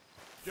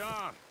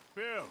 John,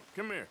 Bill,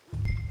 come here.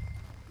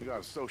 We got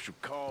a social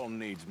call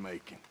needs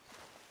making.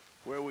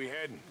 Where are we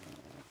heading?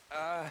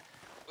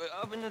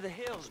 Up into the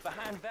hills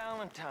behind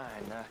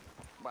Valentine.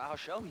 Well, I'll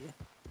show you.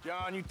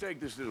 John, you take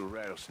this little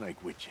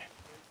rattlesnake with you.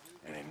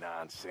 Any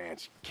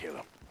nonsense, kill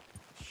him.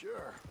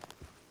 Sure.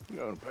 I'm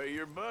gonna pay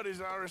your buddies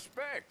our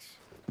respects.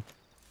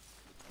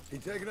 He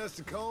taking us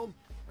to Combe?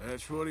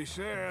 That's what he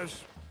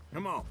says.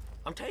 Come on.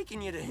 I'm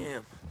taking you to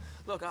him.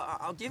 Look,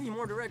 I'll give you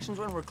more directions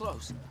when we're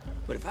close.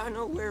 But if I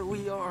know where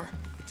we are,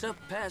 it's up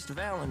past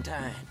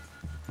Valentine.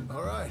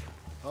 All right,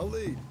 I'll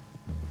lead.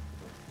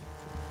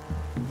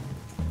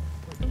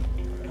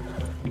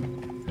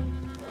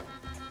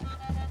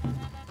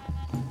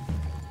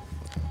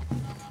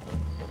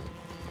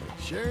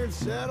 Sharing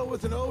saddle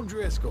with an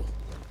O'Driscoll.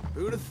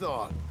 Who'd have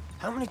thought?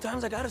 How many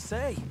times I gotta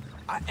say?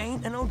 I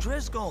ain't an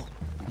O'Driscoll.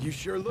 You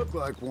sure look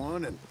like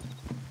one, and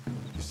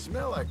you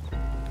smell like...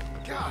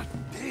 God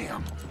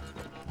damn.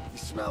 You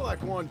smell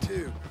like one,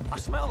 too. I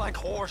smell like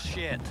horse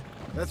shit.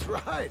 That's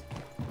right.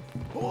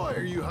 Boy,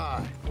 are you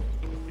high.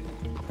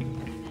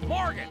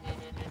 Morgan!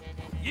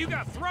 You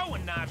got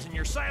throwing knives in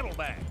your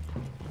saddlebag.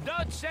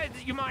 Dud said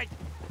that you might...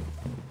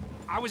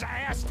 I was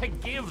asked to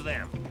give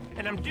them,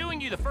 and I'm doing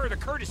you the further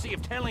courtesy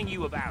of telling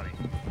you about it.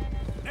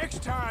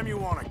 Next time you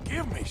want to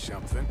give me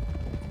something,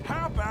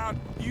 how about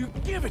you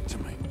give it to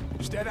me,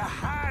 instead of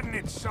hiding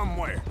it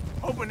somewhere,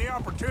 hoping the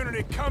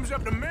opportunity comes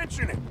up to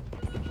mention it?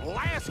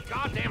 Last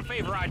goddamn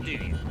favor I do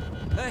you.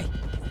 Hey,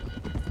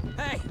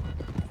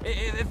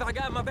 if I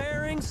got my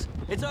bearings,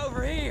 it's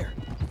over here.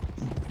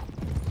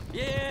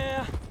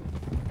 Yeah,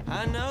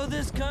 I know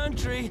this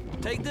country.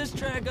 Take this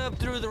track up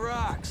through the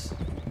rocks.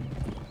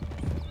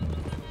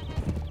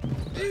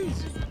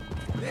 Easy.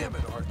 Damn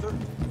it, Arthur.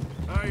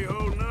 How you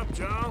holding up,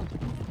 John?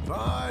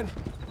 Fine.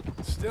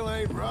 Still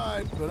ain't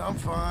right, but I'm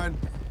fine.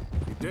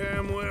 You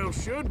damn well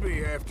should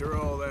be after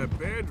all that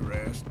bed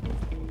rest.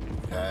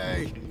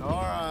 Hey,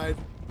 all right.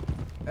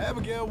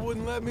 Abigail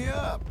wouldn't let me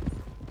up.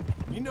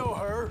 You know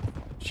her.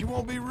 She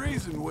won't be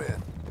reasoned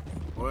with.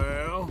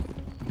 Well,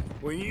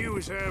 when you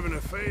was having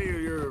a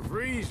failure of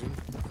reason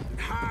and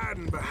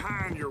hiding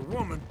behind your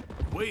woman,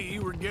 we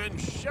were getting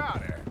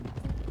shot at.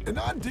 And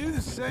I'd do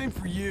the same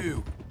for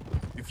you.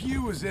 if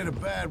you was in a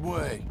bad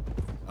way.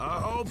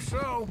 I hope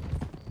so.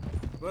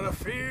 But I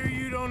fear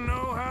you don't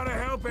know how to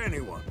help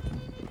anyone.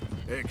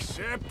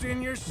 Except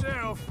in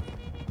yourself.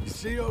 You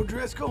see,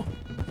 O'Driscoll?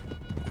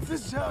 If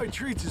this is how he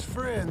treats his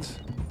friends,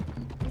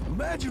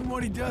 imagine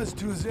what he does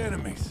to his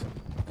enemies.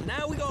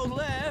 Now we go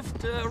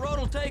left,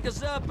 road'll take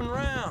us up and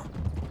round.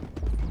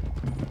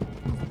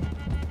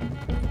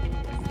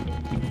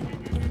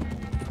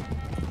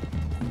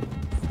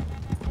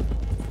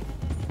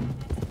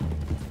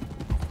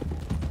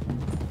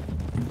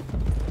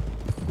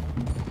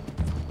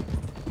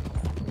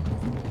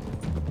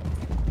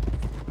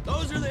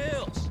 Those are the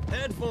hills.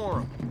 Head for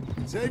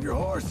them. Save your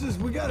horses.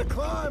 We gotta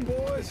climb,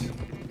 boys.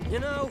 You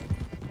know,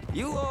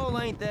 you all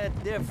ain't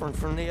that different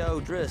from the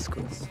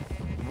O'Driscolls.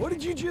 What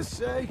did you just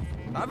say?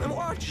 I've been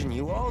watching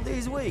you all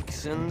these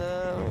weeks, and,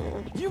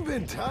 You've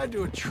been tied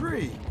to a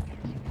tree.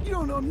 You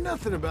don't know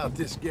nothing about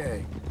this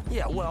gang.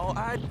 Yeah, well,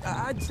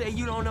 I'd say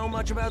you don't know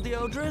much about the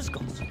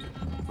O'Driscolls.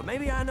 But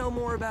maybe I know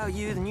more about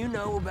you than you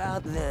know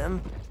about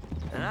them.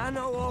 And I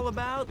know all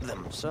about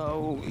them,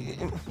 so...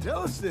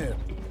 Tell us then.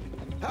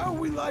 How are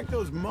we like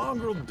those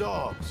mongrel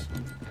dogs?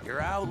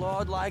 You're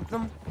outlawed like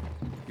them.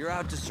 You're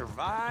out to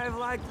survive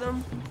like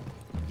them.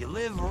 You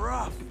live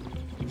rough.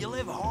 You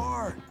live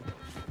hard.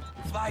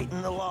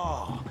 Fighting the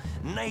law,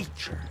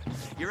 nature.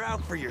 You're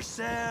out for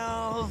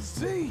yourselves.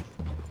 See?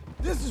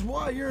 This is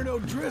why you're an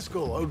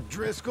O'Driscoll,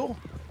 O'Driscoll.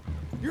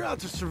 You're out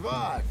to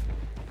survive.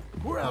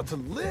 We're out to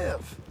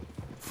live.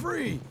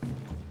 Free.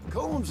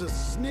 Colm's a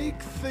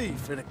sneak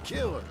thief and a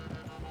killer.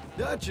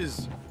 Dutch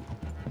is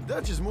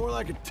more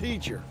like a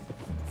teacher.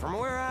 From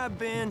where I've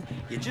been,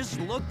 you just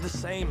look the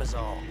same as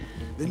all.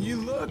 Then you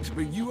looked,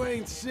 but you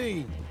ain't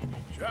seen.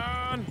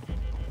 John,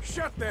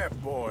 shut that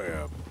boy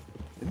up.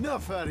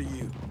 Enough out of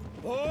you.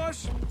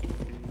 Boys,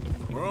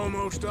 we're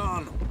almost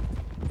on them.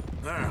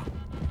 Now,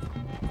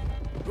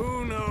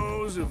 who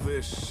knows if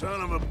this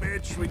son of a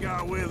bitch we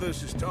got with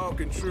us is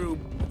talking true,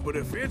 but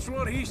if it's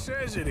what he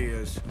says it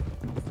is,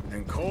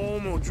 and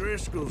Colm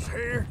O'Driscoll's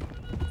here,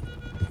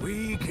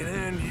 we can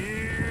end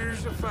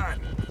years of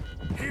fighting,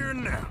 here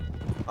and now.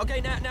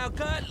 Okay, now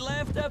cut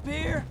left up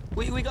here.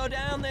 We go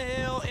down the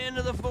hill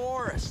into the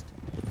forest.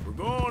 We're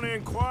going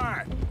in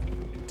quiet,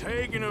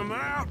 taking them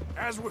out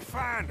as we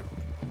find them.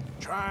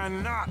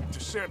 Trying not to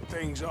set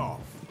things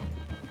off.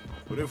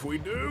 But if we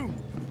do,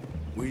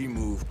 we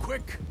move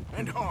quick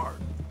and hard.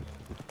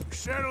 We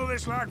settle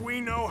this like we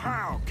know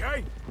how,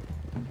 okay?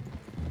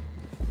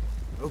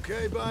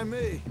 Okay by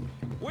me.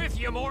 With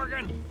you,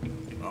 Morgan.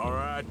 All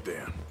right,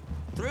 then.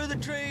 Through the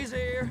trees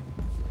here.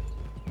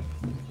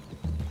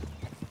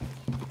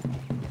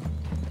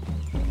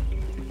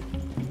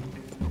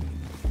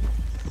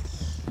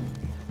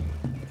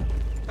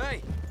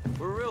 Hey,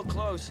 we're real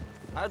close.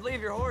 I'd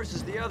leave your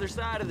horses the other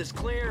side of this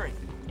clearing.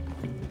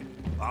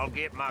 I'll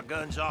get my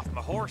guns off my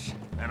horse,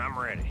 and I'm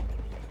ready.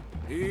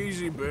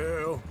 Easy,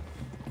 Bill.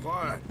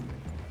 Quiet.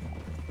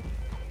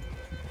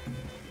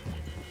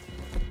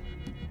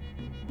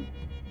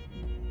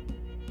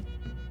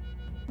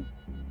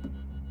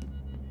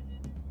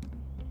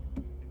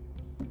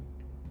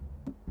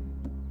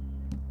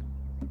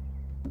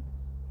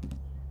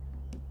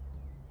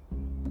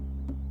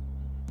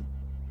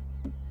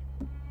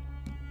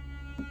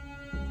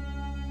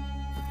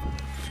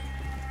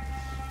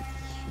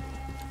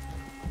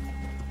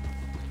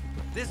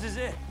 This is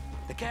it.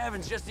 The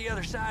cabin's just the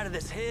other side of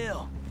this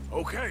hill.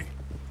 Okay.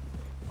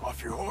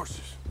 Off your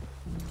horses.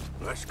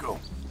 Let's go.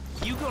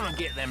 You gonna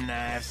get them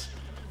knives?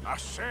 I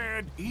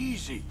said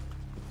easy.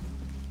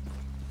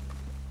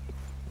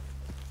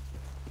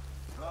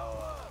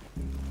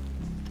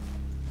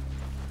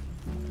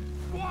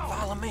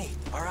 Follow me,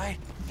 all right?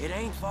 It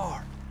ain't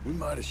far. We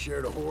might have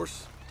shared a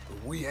horse,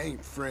 but we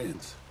ain't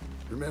friends.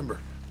 Remember,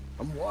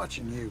 I'm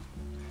watching you.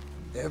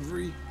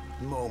 Every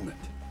moment.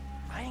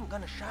 I ain't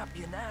gonna shop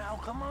you now,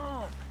 come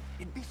on.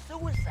 It'd be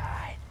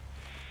suicide.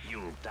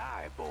 You'll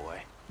die,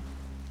 boy.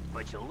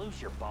 But you'll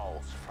lose your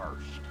balls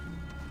first.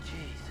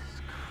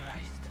 Jesus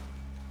Christ.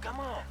 Come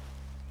on.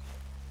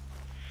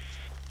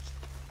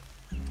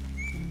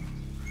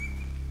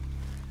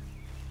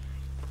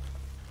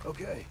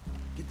 Okay,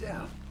 get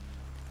down.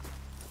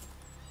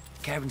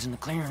 Cabin's in the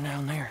clearing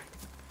down there.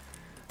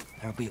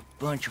 There'll be a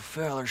bunch of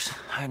fellers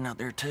hiding out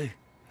there, too.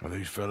 Are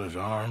these fellas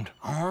armed?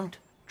 Armed?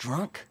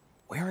 Drunk?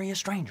 Wary of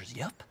strangers,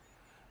 yup.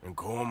 And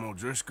Colm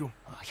O'Driscoll?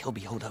 He'll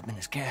be holed up in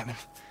his cabin.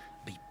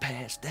 Be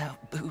passed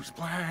out, booze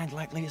blind,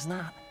 likely as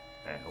not.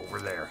 Over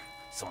there.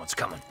 Someone's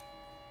coming.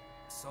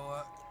 So,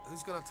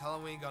 who's gonna tell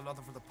him we ain't got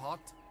nothing for the pot?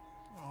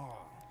 Oh,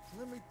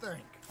 let me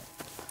think.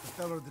 The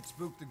feller that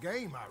spooked the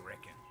game, I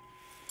reckon.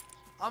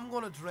 I'm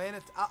gonna drain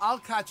it. I'll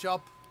catch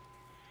up.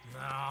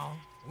 No,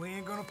 we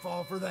ain't gonna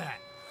fall for that.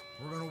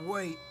 We're gonna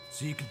wait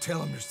so you can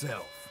tell him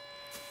yourself.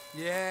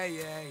 Yeah.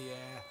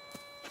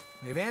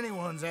 If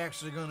anyone's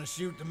actually gonna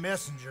shoot the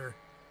messenger,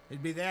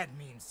 it'd be that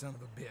mean son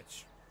of a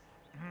bitch.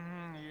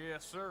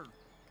 Yes, sir.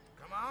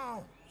 Come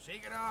on,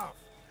 shake it off.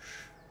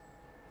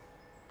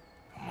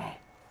 Come on.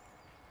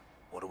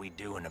 What are we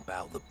doing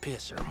about the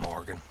pisser,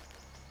 Morgan?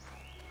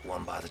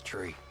 One by the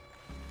tree.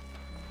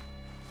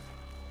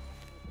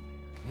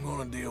 I'm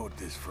gonna deal with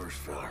this first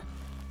feller.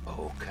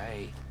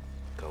 Okay,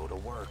 go to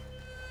work.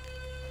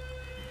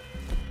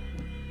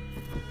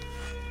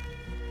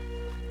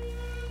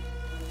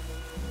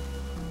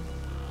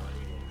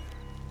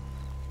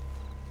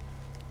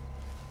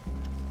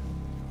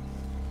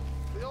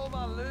 The old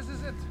man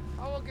loses it.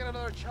 I won't get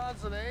another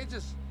chance in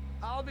ages.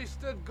 I'll be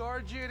stood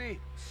guard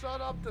duty,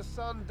 sun up to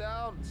sun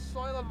down,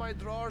 soiling my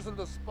drawers on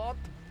the spot.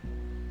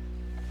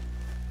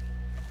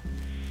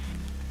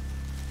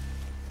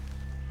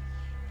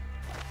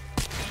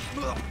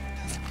 Morgan,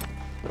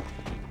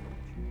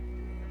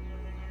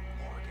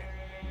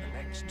 the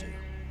next two.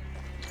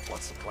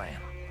 What's the plan?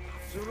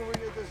 Sooner we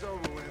get this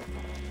over with.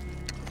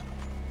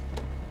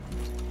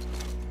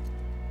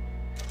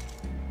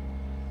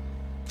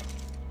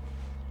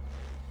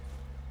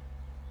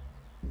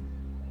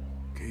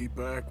 Keep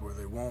back where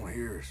they won't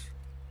hear us.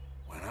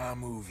 When I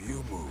move,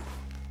 you move.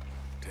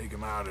 Take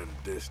them out at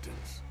a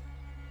distance.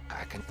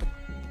 I can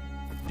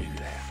do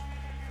that.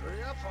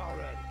 Hurry up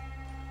already.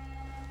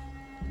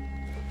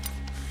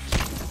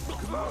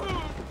 Come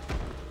on!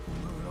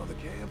 Moving on the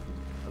camp?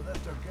 I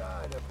left our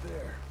guide up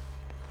there.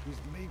 He's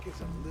meek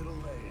as a little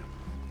lamb.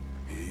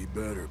 He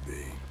better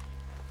be.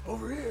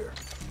 Over here.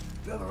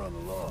 Fella on the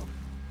log.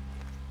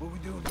 What we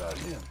doing about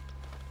him?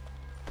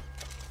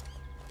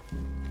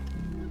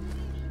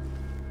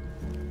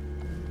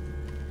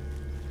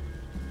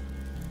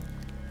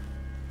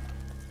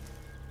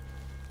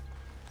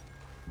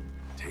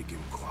 Take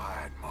him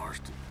quiet,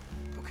 Marston.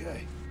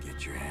 Okay.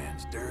 Get your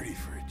hands dirty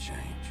for a change.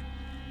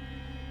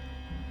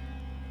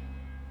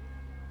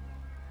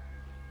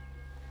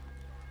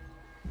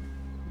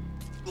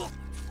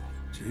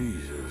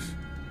 Jesus.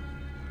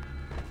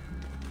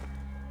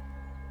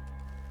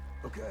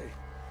 Okay,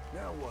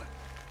 now what?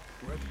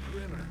 We're at the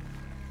perimeter.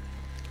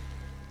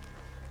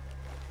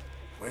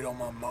 Wait on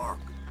my mark.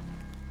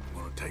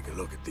 I'm gonna take a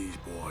look at these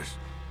boys.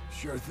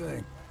 Sure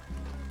thing.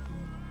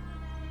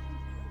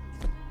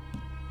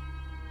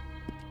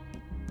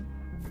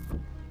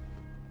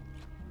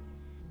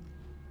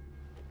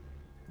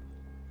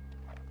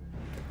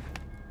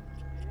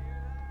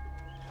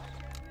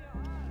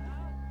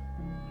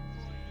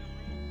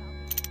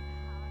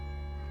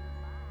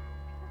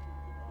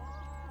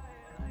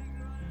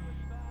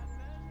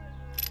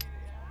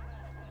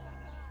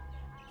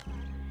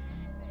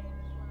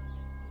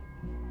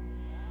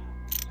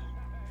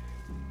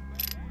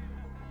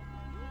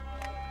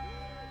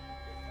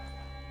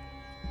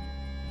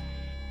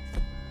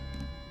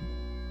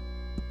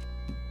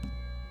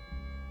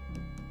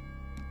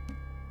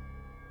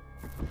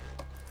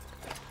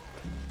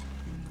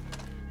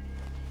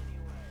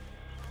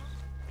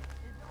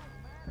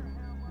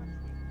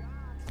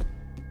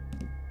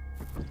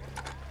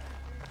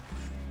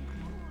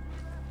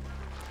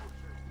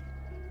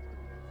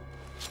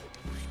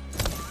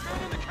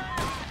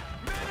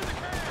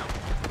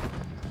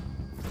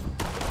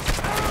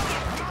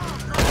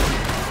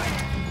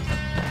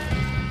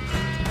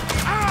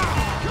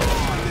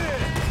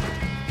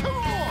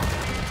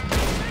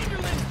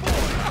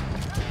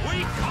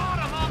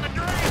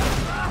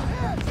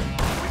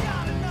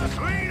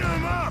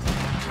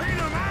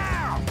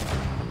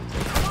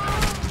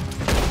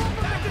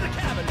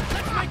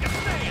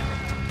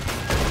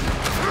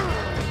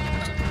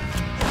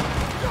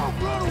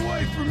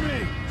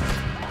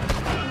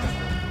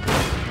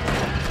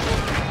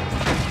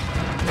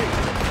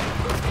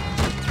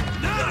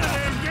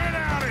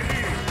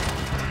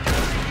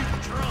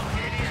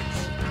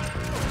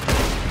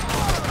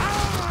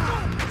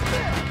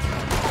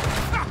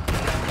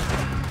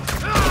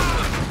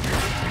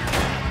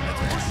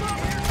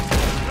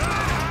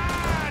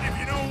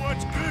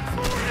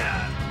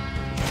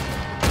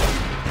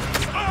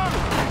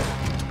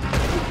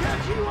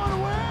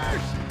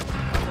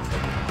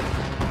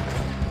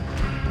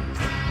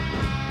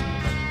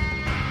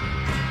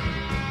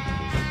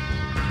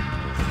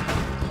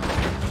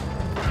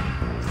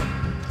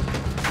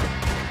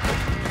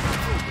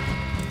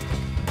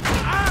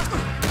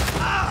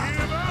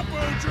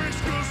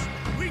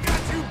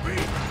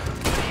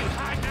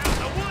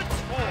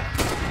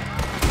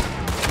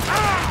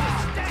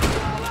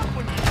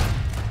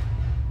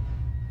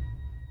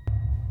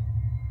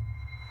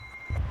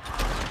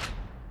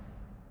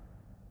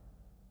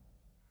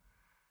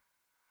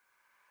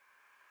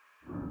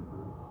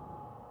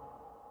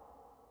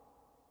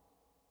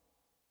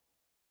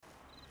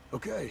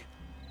 Okay,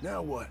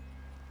 now what?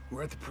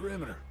 We're at the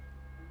perimeter.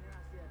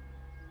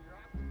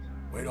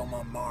 Wait on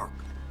my mark.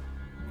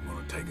 I'm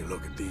gonna take a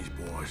look at these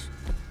boys.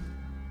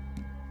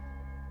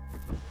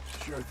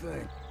 Sure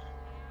thing.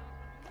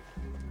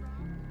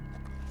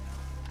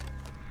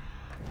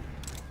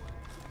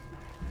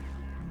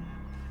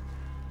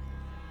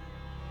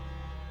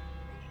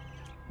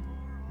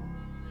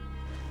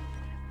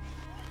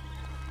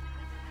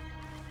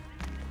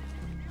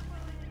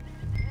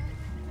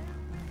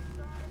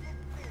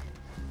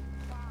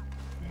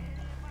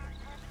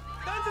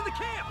 Guns in the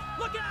camp!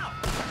 Look out!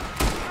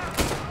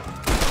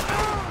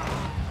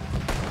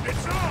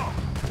 It's on!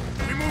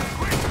 We move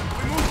quick!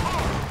 We move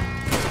hard!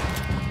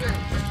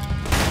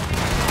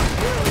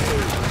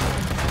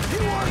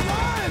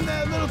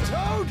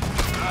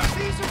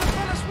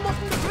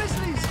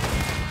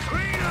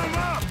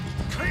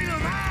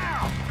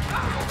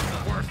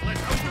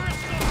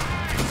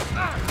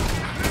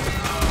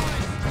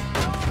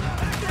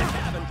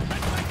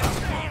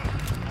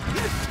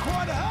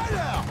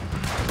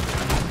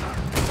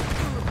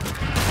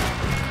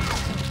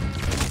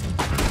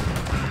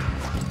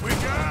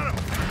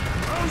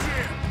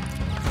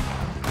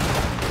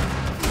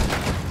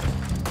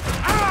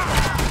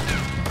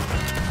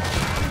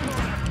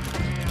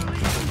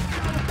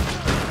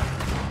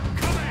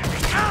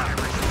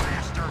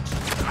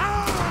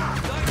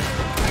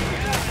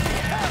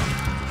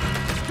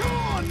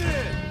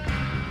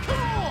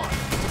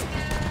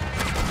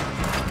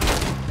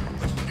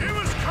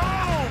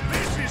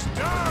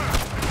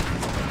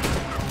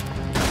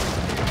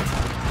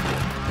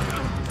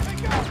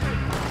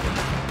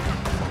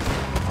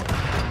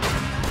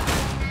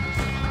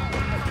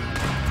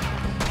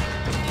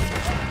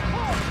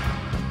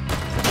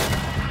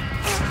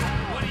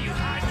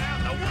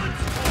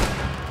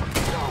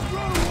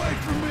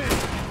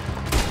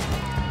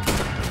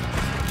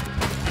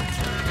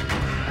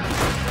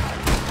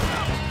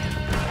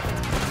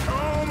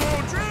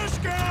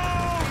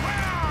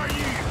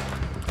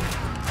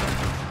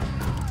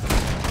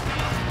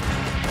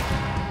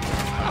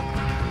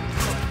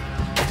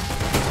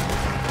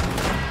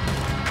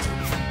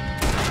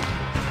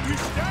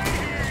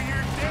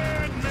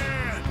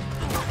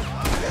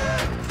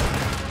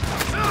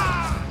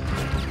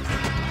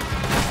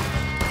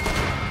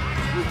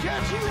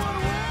 You want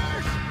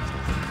worse?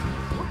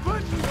 We're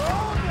putting you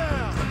all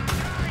down.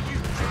 You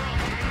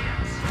drunk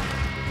ass!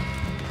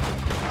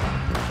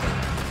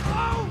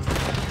 Oh!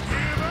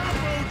 Give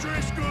up,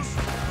 O'Driscolls!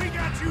 We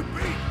got you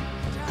beat!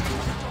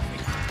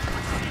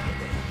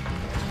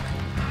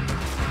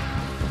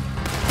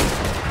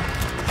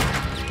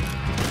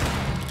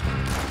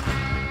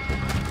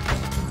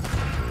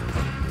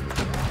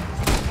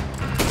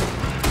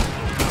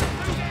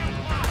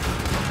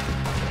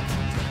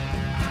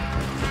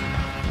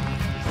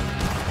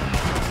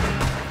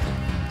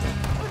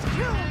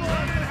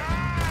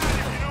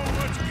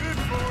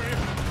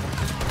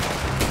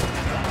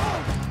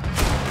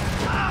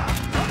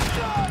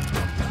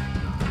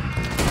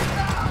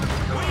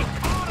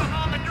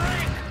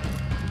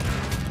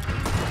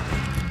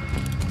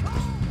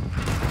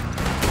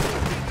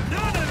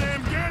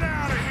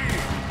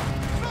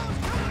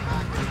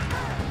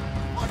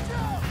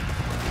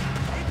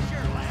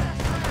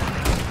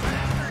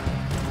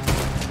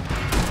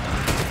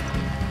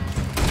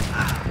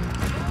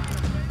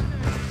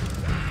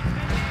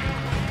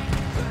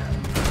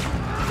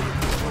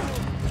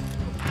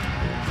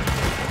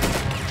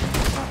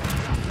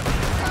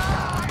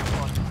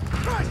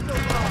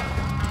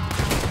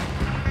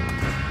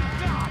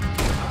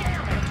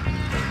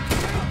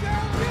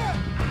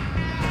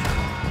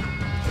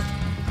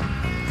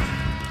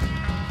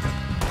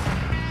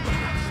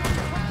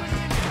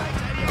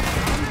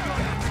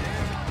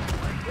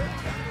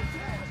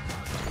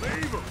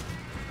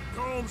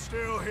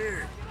 Still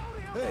here.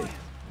 Hey,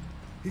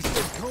 he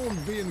said Combs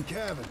be in the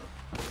cabin.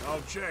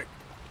 I'll check.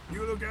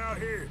 You look out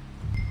here.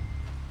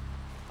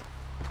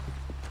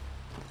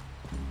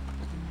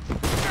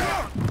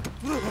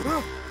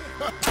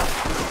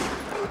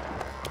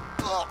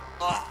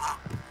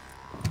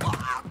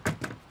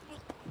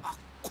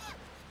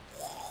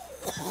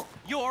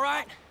 You all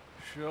right?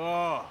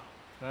 Sure.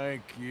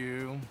 Thank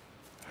you.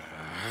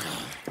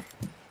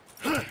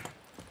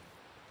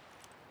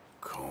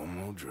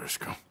 Colm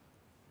O'Driscoll.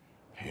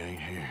 He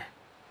ain't here.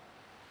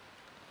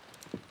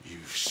 You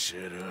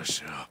set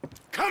us up.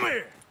 Come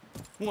here!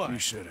 What? You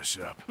set us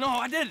up. No,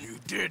 I didn't. You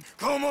did.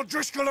 Colm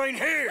O'Driscoll ain't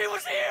here! He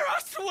was here, I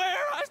swear!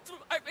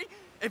 I mean,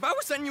 if I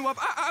was setting you up,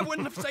 I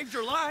wouldn't have saved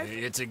your life.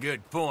 It's a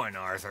good point,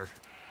 Arthur.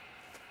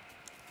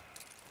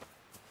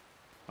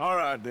 All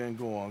right, then,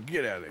 go on.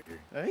 Get out of here.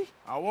 Hey?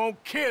 I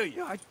won't kill you.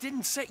 No, I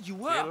didn't set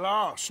you up. Get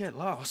lost. Get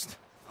lost.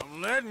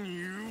 I'm letting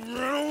you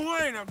run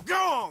away. Now go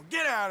on.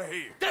 Get out of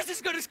here. That's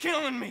as good as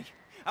killing me.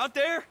 Out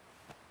there,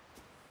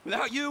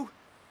 without you,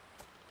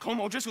 Colm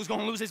O'Driscoll's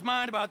gonna lose his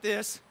mind about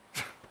this.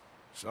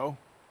 So?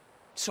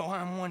 So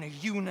I'm one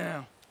of you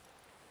now.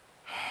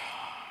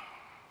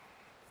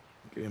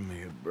 Give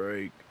me a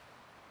break.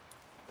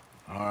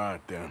 All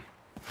right, then.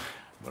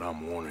 But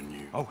I'm warning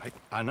you. Oh, hey,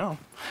 I know.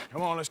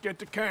 Come on, let's get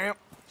to camp.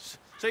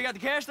 So you got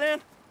the cash,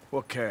 then?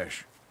 What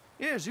cash?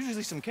 Yeah, there's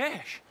usually some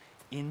cash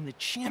in the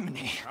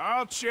chimney.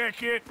 I'll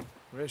check it.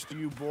 Rest of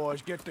you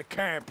boys, get to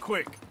camp,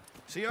 quick.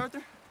 See,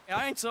 Arthur?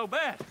 I ain't so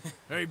bad.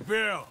 Hey,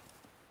 Bill.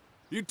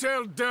 You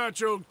tell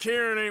Dutch old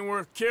Kieran ain't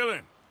worth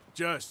killing.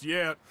 Just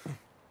yet.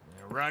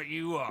 Right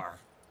you are.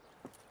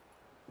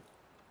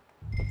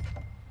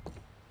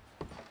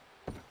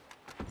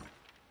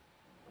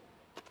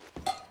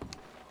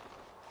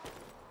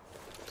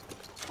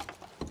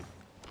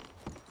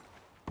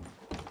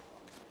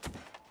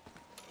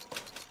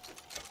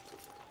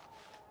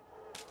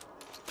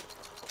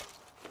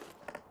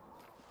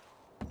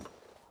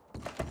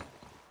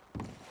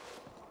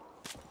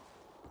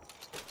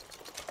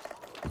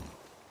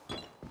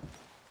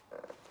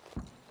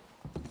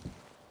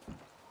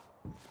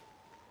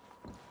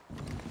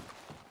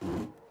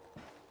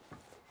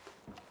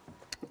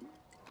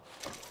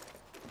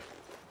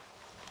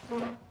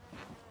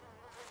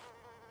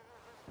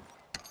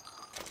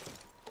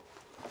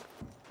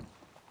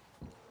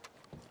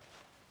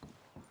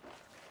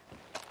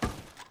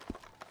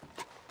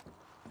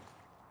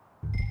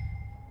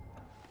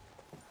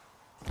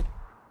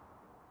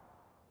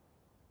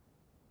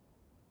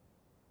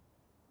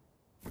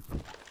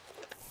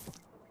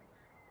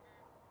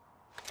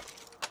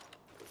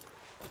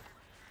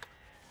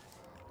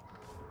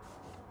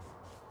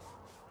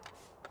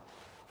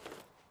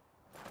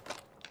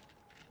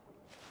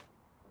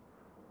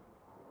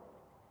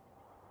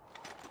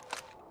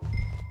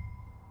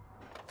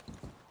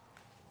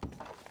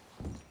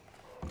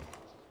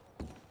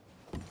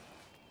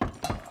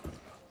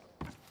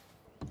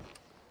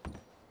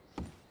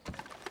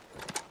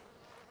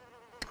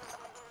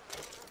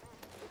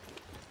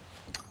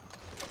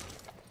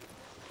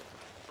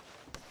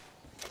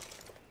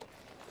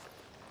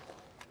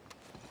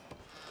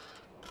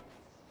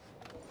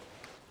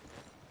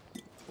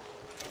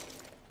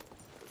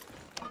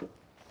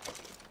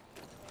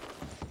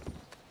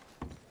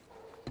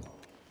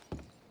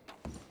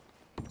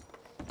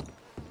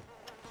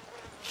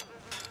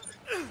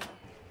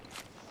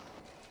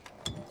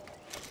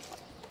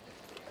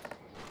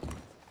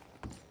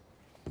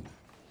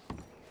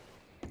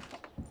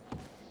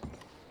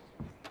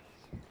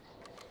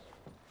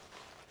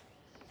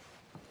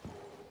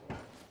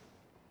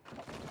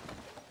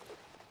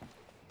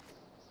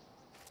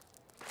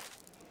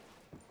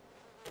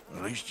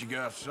 least you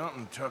got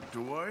something tucked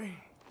away.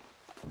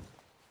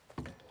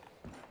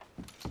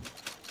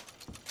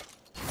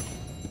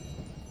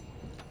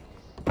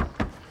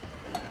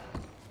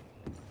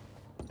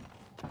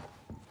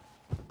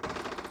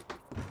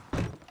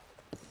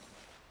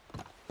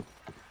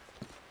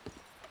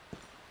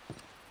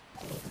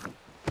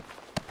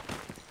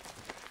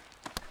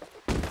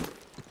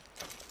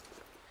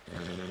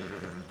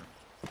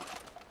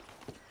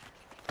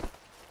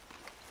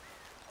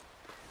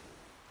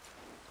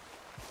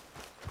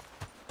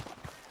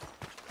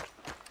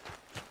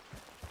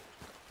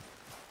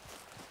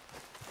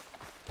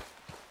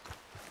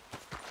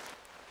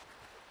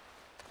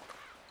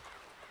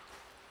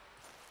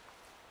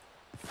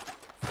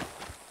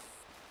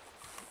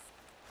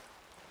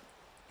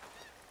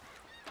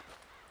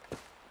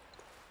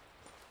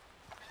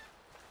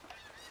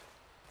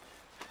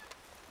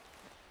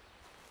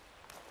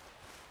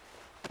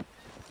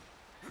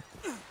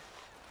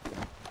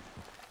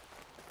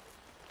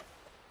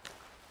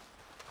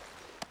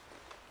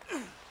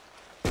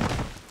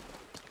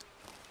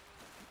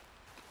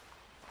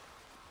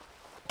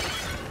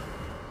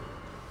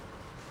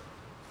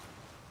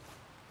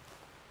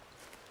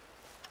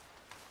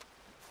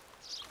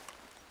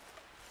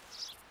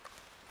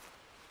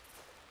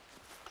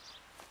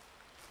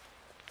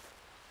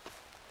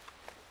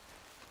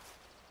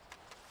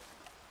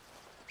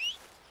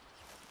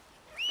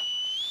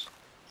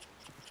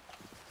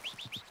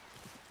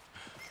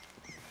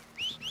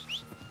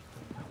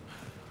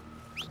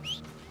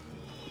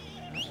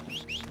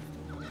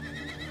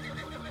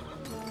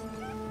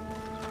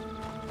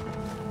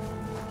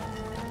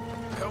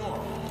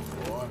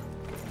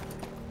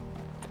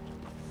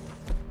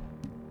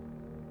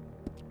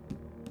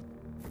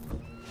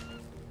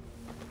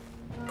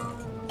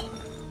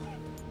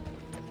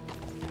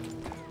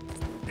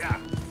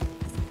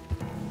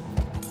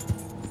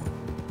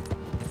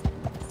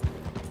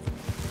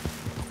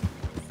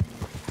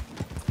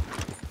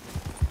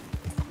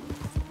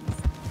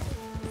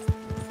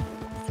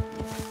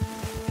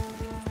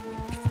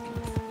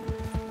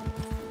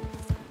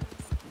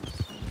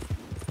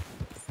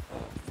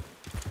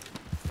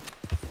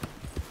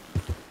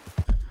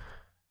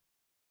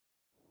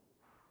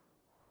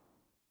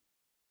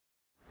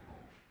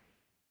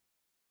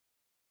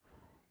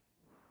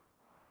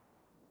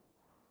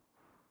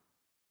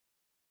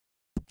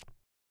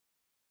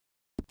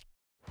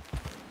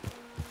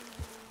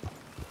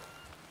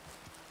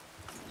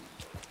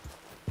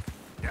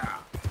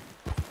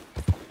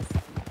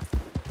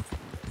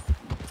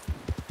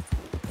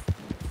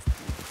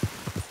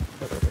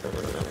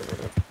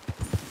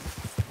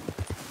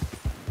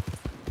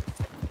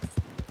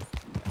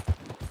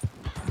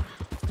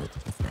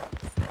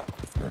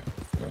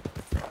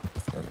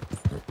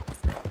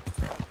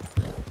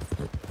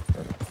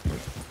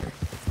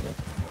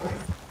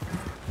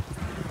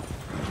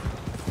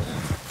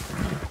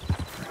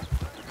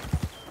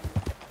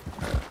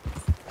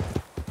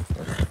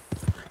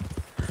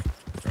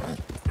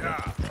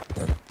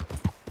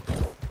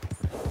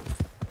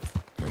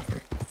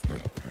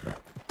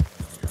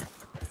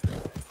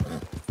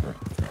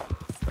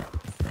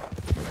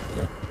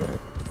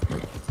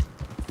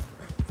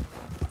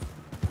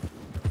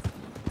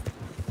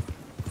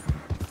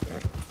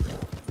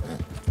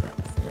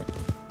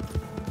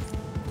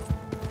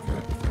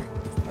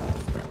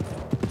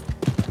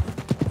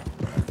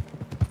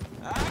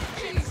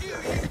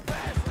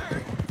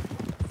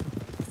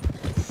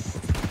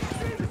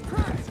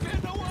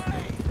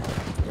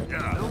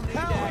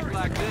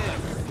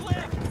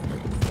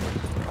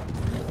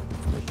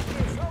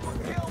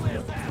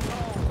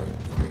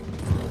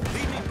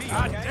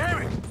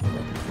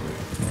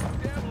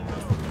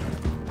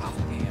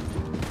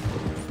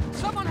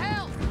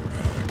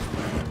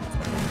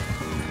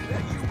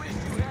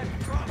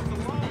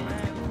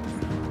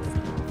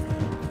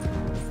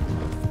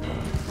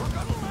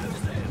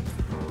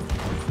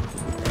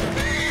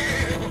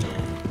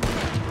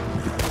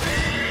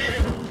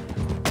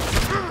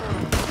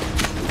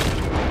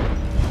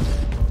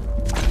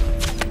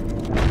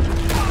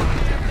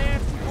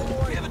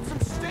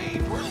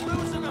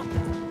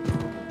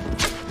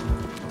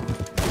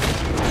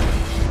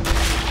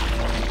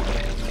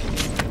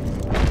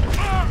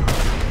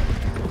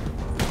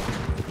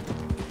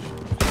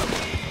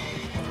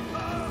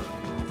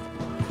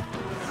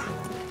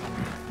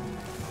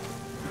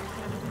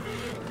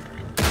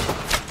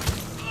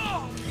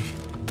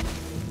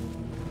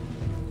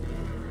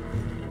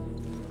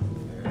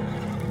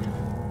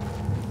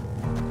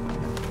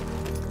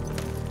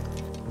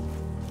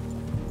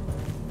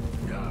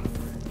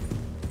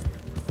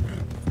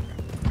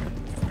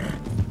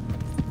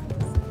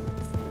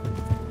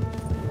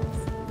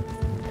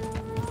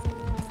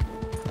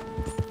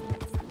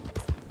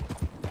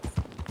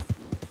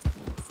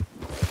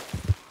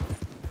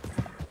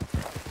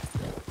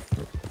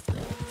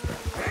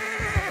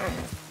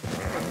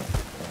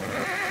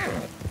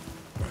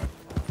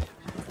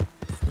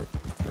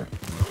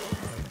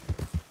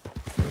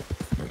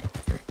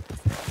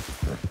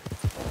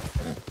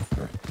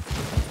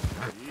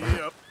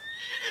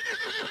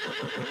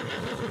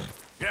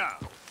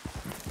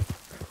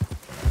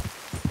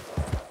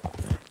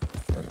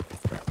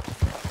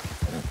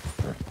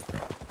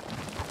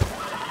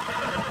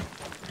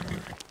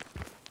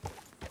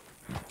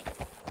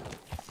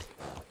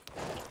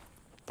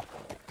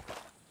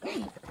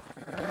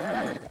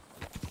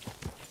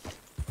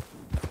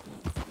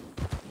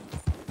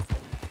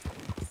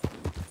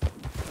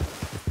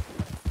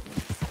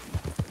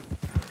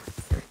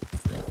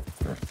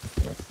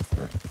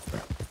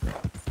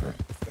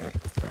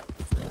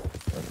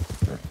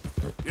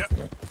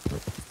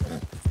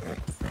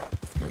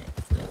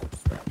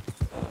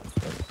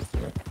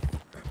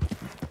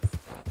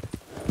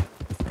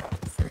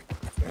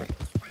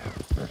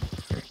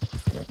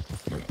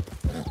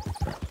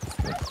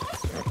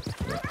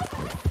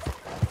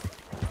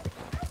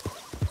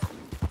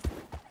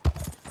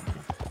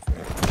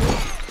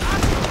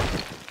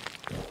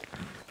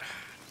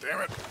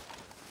 Damn it.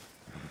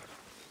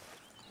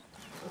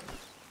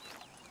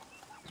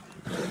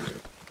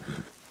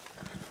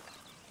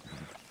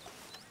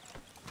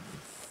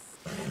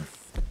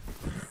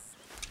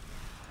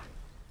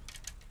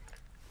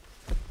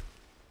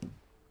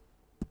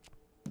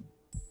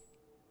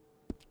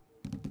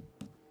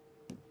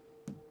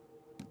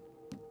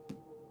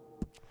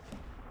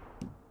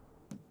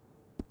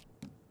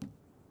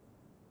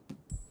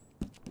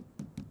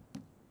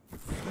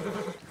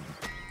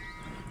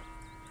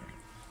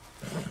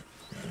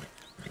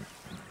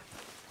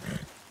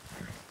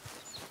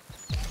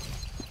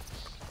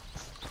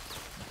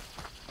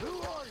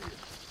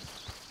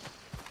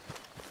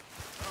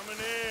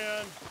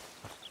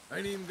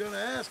 Ain't even gonna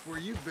ask where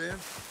you've been.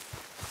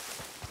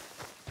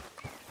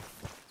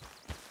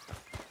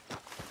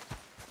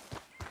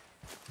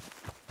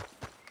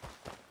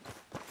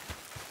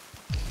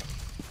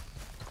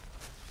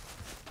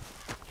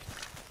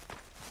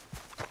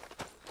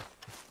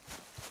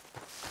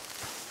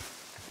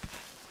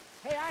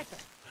 Hey, Arthur.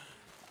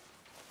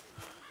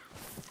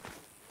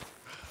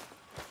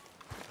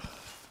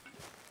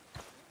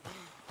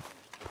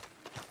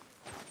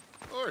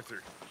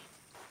 Arthur.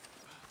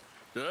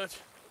 Dutch?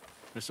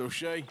 Miss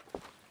O'Shea?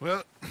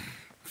 Well,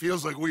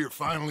 feels like we are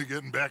finally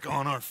getting back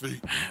on our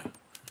feet.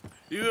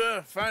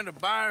 You, find a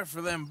buyer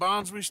for them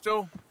bonds we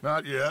stole?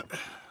 Not yet,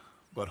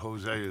 but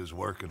Jose is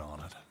working on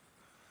it.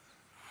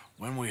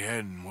 When we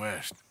heading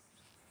west?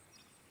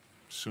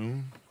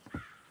 Soon?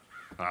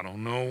 I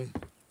don't know.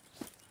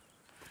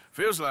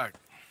 Feels like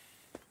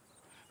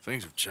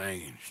things have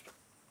changed.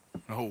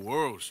 The whole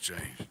world's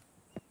changed.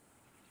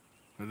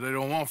 They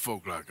don't want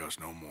folk like us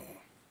no more.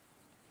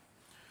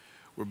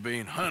 We're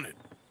being hunted.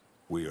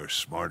 We are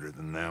smarter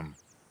than them.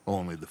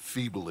 Only the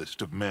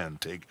feeblest of men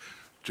take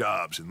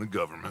jobs in the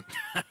government.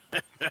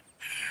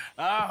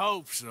 I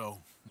hope so.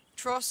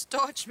 Trust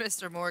Dutch,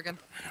 Mr. Morgan.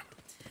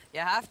 You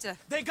have to.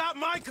 They got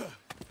Micah!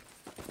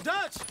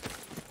 Dutch!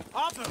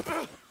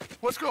 Arthur!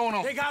 What's going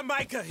on? They got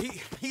Micah.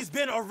 He's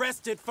been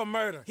arrested for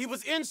murder. He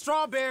was in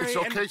Strawberry. It's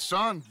okay,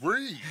 son.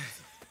 Breathe.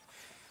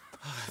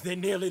 They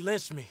nearly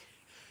lynched me.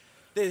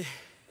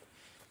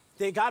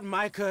 They got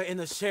Micah and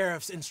the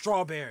sheriffs in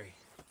Strawberry.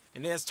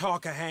 And there's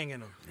talk of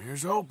hanging him.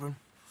 Here's hoping.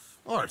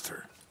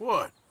 Arthur.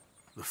 What?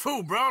 The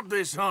fool brought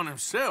this on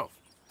himself.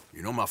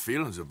 You know my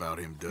feelings about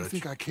him, Dutch. You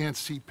think I can't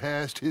see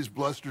past his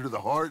bluster to the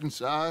heart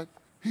inside?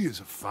 He is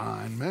a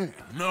fine man.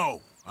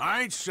 No,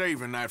 I ain't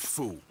saving that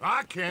fool.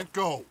 I can't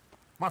go.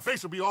 My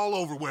face will be all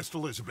over West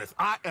Elizabeth.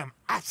 I am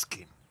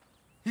asking.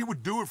 He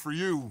would do it for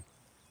you.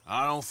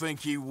 I don't think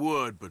he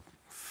would, but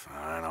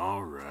fine,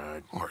 all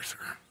right.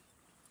 Arthur.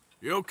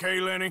 You okay,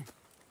 Lenny?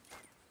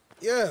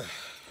 Yeah,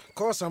 of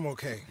course I'm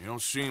okay. You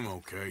don't seem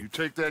okay. You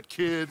take that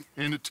kid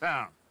into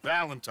town.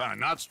 Valentine,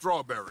 not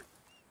Strawberry.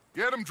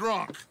 Get him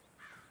drunk.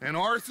 And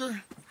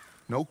Arthur,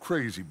 no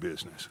crazy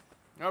business.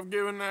 I've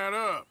given that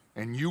up.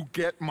 And you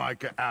get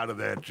Micah out of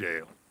that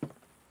jail.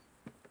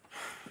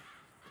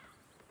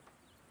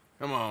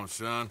 Come on,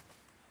 son.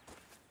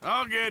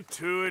 I'll get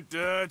to it,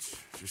 Dutch.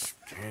 Just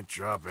can't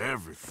drop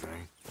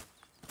everything.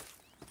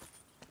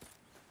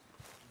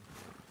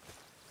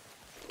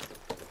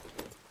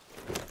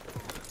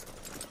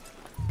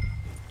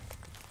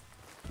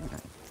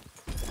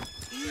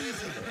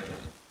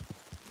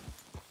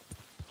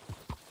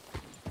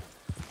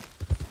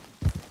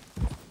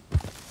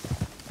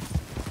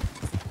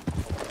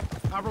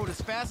 I rode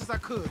as fast as I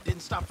could,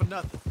 didn't stop for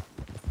nothing.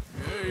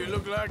 Yeah, you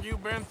look like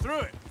you've been through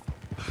it.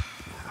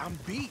 I'm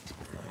beat.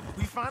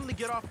 We finally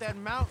get off that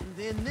mountain,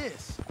 then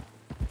this.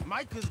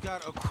 Micah's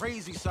got a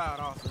crazy side,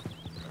 Arthur.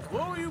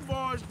 What were you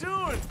boys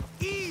doing?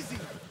 Easy!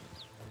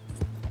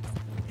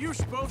 You're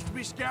supposed to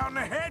be scouting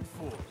ahead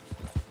for us.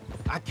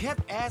 I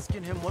kept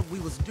asking him what we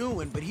was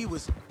doing, but he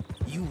was,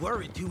 "You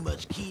worry too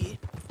much, kid.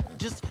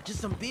 Just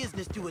some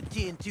business to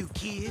attend to,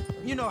 kid.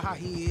 You know how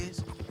he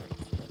is."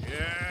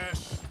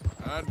 Yes,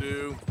 I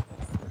do.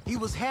 He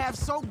was half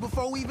soaked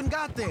before we even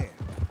got there.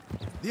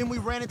 Then we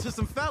ran into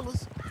some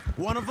fellas.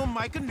 One of them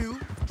Micah knew,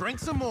 drank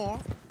some more.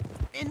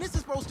 And this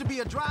is supposed to be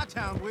a dry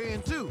town we're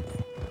in, too.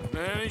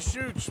 Then he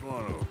shoots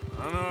one of them.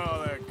 I know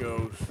how that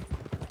goes.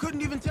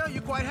 Couldn't even tell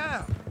you quite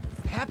how.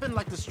 Happened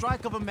like the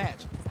strike of a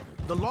match.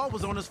 The law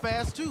was on us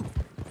fast, too.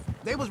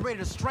 They was ready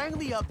to strangle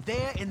me up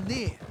there and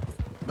then.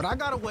 But I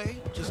got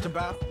away, just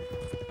about.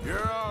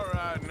 You're all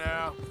right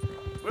now.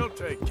 We'll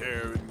take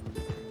care of it.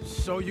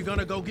 So you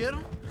gonna go get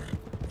him?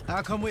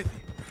 I'll come with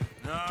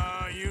you.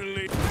 No, you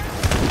leave.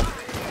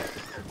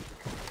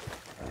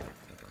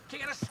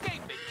 Can't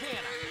escape it,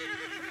 can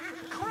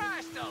I?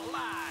 Christ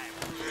alive!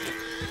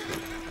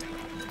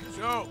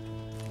 So,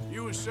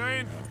 you were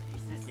saying?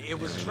 It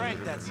was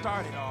Frank that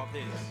started all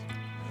this.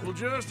 We'll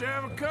just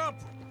have a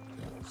couple.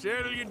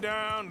 Settle you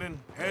down, then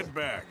head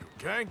back,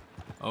 okay?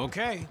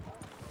 Okay.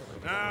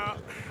 Now,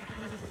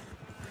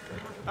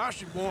 I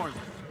should warn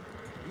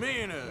you.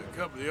 Me and a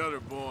couple of the other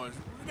boys,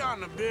 we got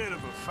in a bit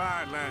of a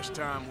fight last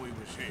time we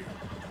was here.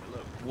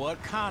 Look,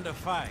 what kind of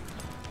fight?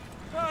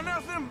 Oh,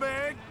 nothing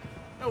big.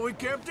 No, we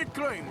kept it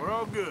clean. We're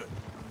all good.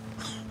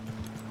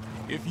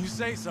 If you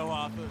say so,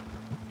 Arthur.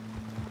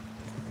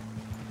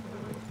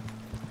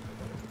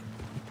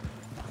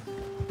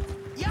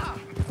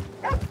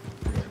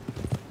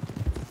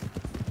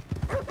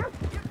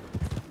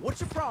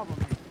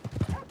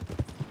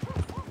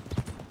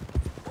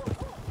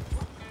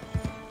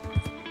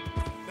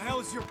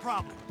 hell's your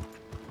problem?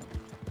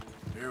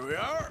 Here we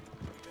are.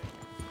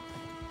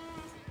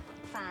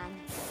 Fine.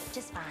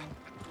 Just fine.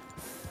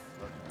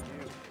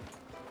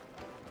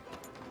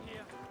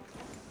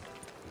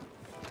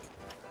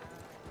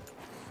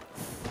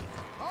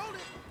 Hold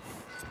it!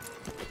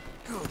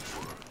 Good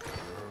work,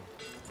 girl.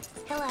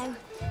 Hello.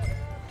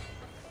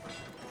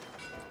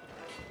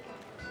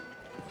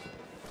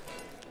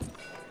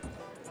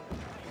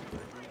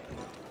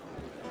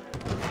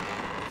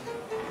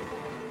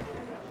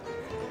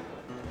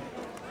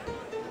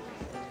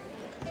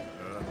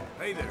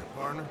 Hey there,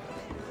 partner.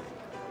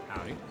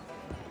 Howdy.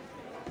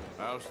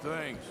 How's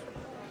things?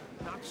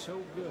 Not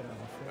so good,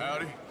 I'm afraid.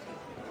 Howdy.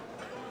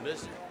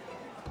 Listen.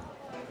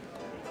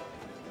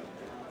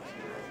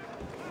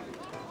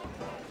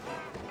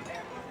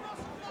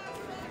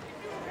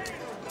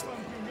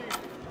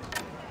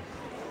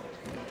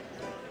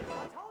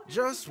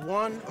 Just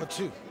one or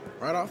two,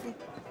 right, Offer?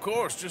 Of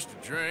course, just a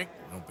drink.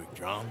 No big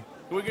drama.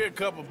 Can we get a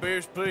couple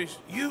beers, please?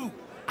 You!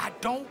 I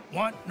don't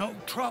want no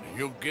trouble.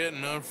 You'll get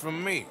none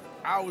from me.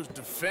 I was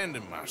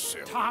defending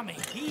myself. Tommy,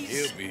 he's...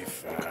 He'll be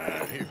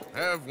fine. Here,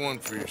 have one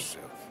for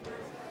yourself.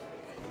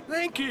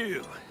 Thank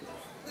you.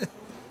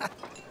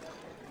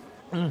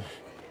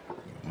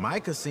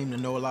 Micah seemed to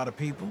know a lot of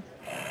people.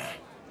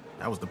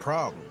 That was the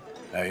problem.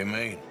 How you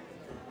mean?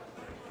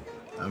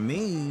 I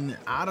mean,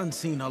 I done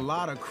seen a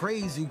lot of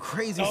crazy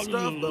stuff,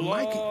 but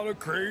Micah... A lot of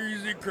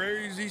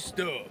crazy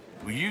stuff.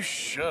 Will you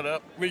shut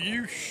up? Will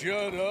you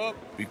shut up?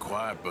 Be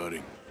quiet,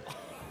 buddy.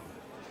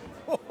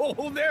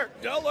 Oh, there,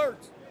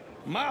 dullards!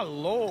 My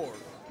lord,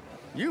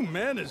 you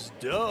men is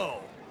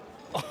dull.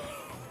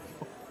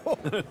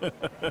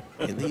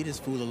 Hey, leave this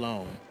fool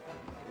alone.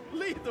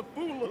 Leave the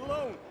fool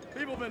alone.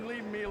 People been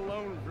leaving me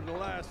alone for the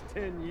last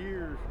 10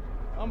 years.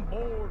 I'm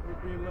bored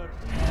with being left.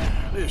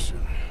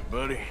 Listen,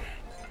 buddy.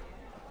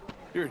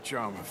 You're a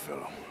charming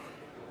fellow.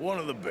 One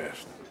of the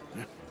best.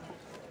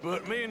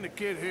 But me and the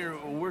kid here,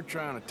 we're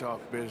trying to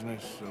talk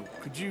business, so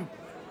could you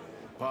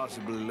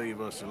possibly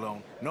leave us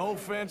alone? No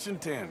offense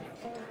intended.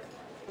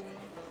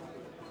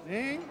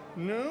 Ain't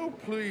no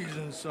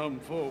pleasing some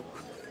folk.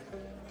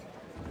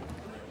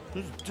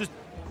 Just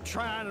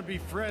trying to be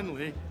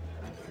friendly.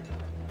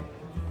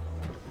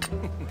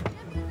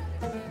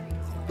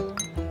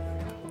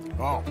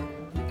 Oh.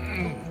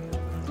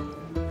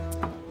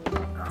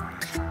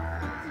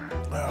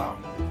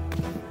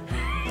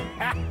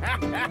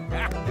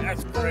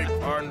 That's great,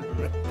 partner.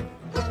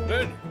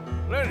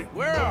 Lenny,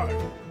 where are you?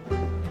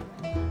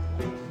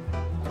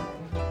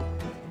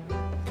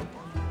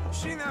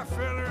 Seen that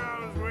fella I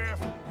was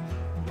with?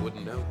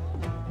 Wouldn't know.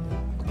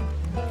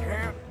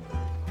 Can't.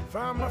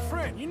 Found my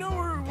friend. You know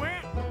where he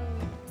went?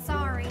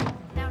 Sorry.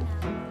 No.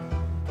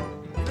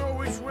 You know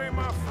which way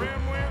my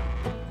friend went?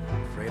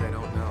 Afraid I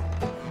don't know.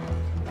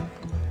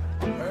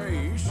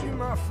 Hey, you see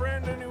my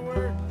friend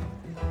anywhere?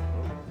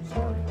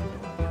 Sorry.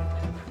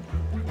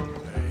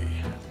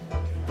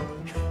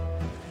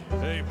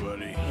 Hey,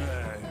 buddy.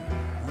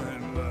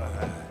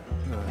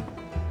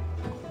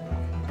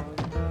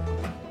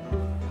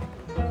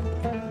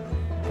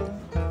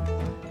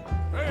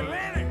 Hey,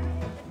 Lenny!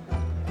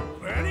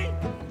 Lenny?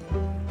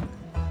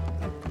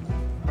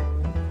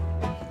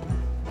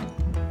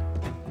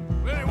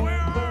 Lenny,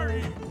 where are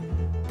you?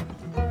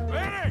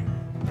 Lenny!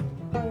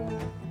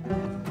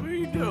 What are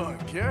you doing,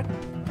 kid?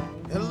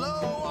 Hello,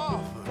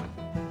 Offer.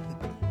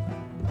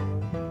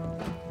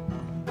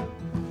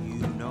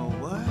 You know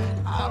what?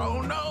 I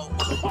don't know.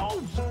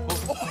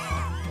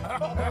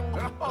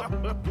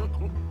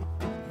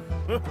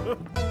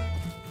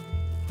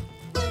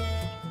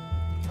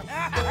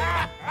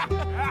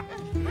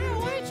 Man,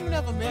 why ain't you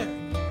never married?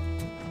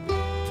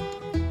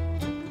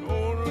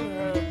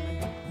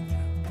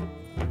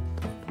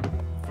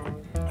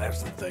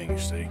 That's the thing, you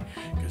see,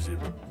 because it...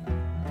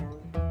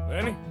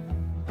 Lenny?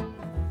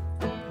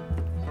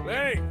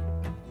 Lenny!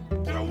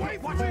 Get away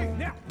from me!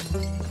 Now!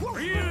 Are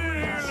you in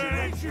here,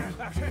 Lenny?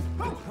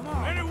 Come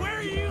on! Lenny, where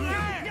are you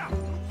at?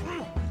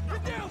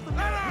 Get down from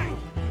Lenny!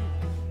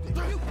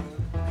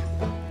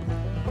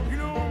 You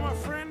know where my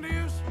friend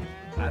is?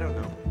 I don't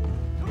know.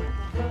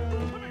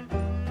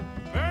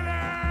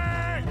 Lenny!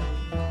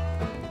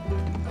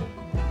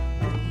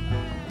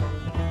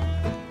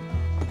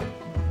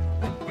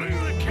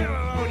 Leave the kid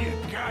alone, you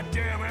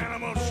goddamn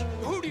animals!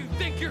 Who do you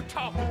think you're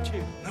talking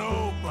to?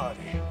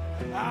 Nobody.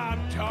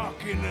 I'm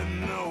talking to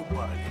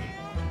nobody.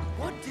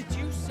 What did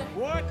you say?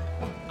 What?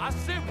 I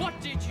said, what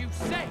did you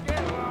say?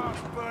 Get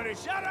lost, buddy.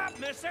 Shut up,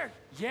 mister!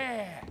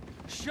 Yeah,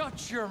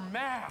 shut your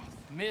mouth,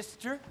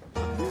 mister.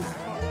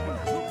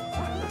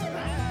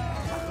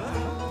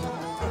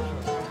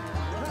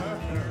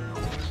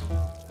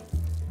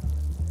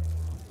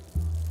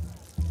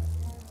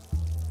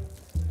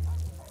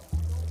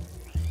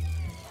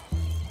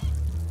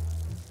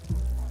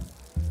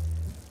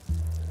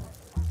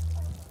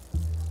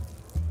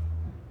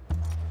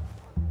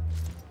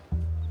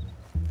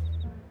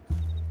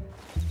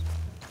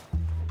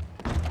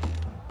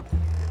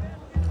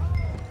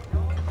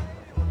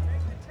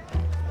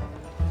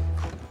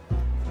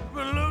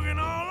 Been looking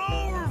all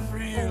over for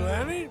you,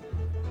 Lenny.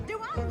 Do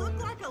I look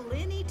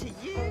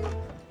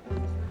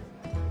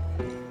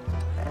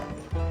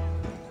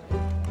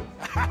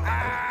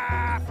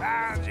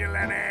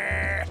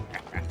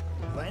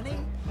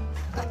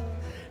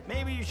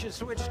should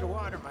switch to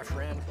water, my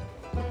friend.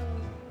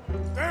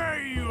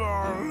 There you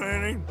are,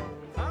 Lenny.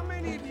 How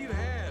many of you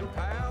have,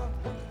 pal?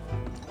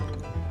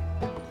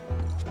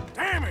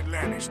 Damn it,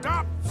 Lenny,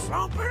 stop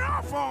slumping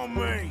off on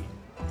me.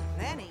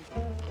 Lenny,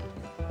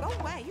 go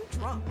away, you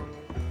drunk.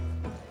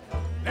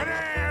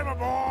 Lenny, my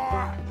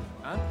boy.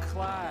 I'm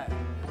Clyde.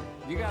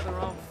 You got the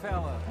wrong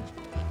fella.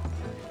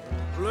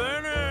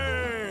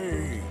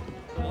 Lenny!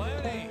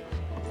 Lenny,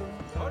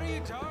 what are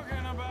you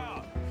talking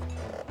about?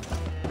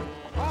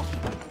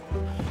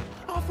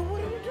 Arthur,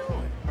 what are you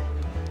doing?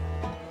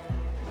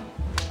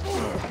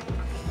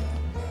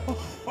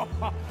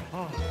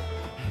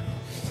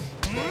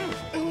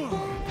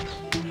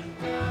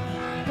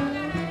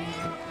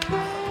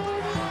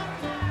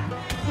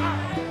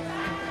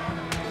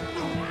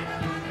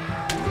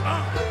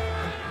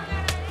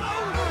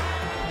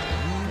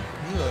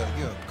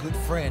 You're a good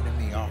friend to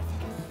me, Arthur.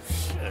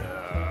 Shut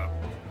up.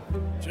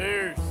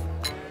 Cheers.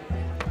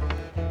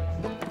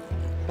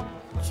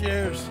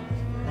 Cheers.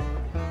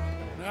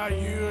 Now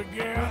you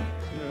again?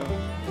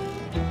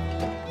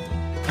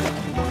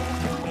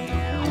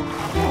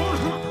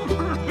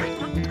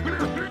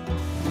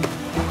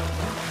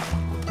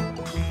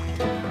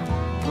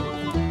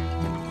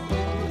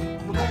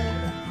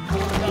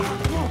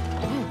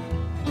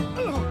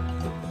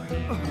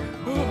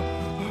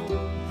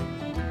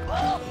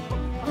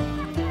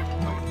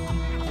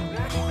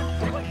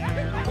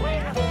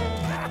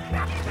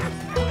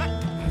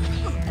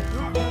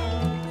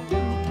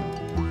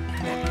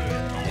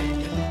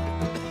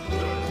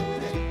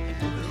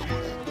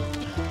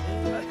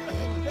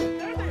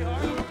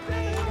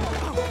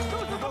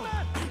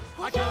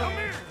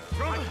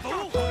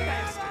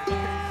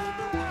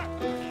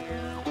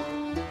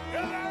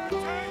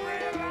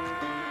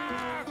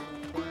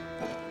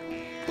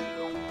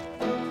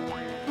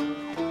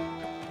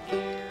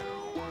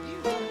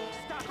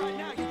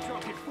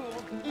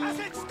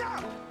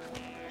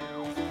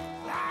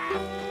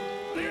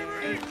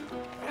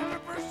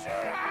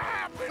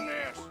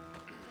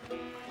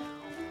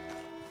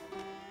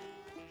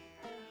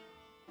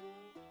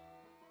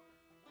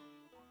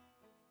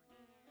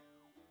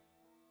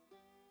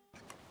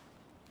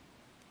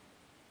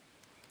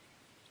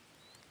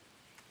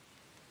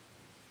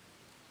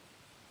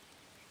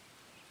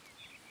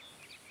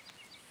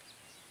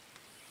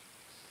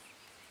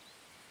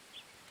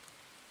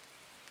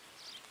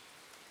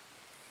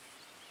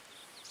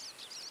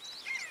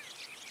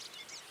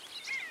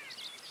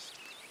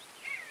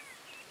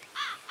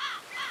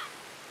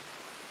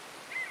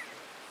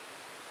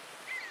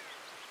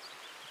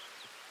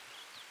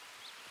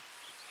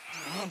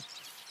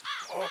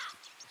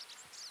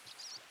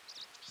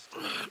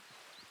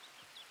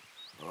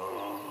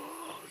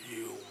 Oh,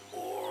 you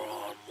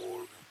moron,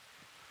 Morgan.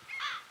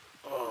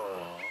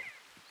 Oh,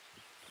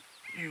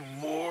 you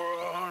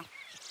moron.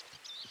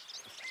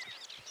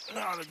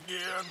 Not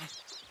again.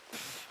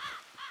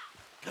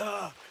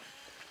 God.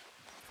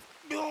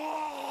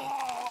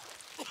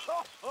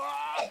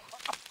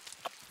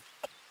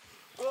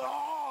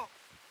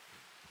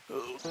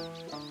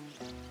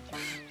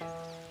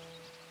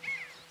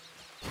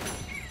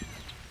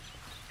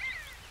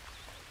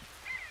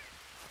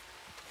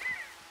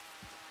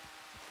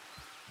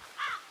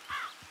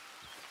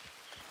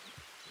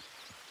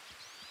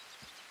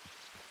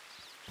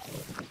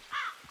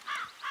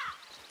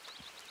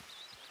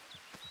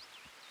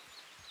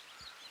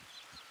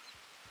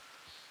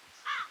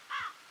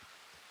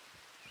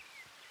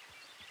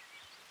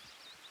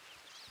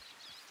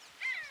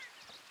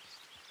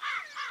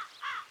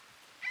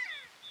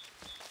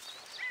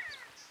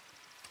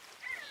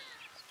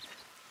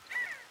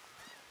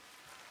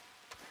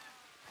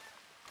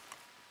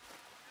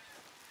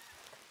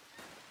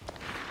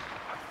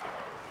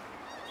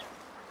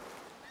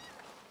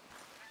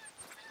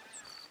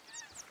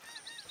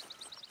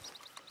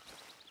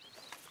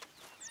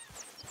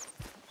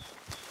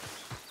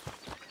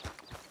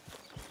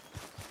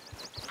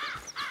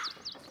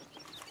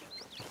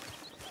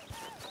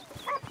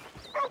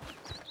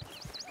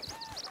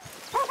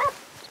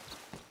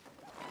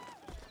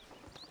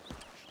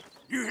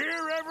 You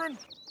hear, Reverend?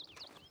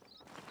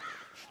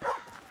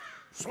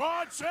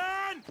 Swanson!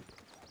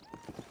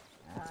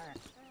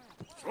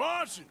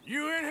 Swanson,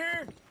 you in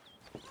here?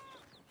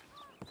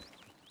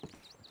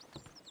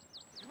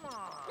 Come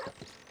on.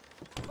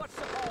 What's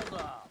the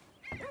holdup?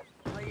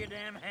 Lay your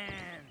damn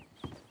hand.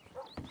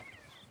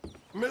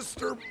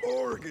 Mr.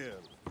 Morgan,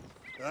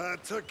 I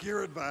took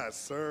your advice,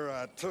 sir.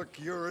 I took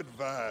your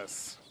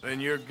advice. Then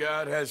your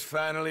God has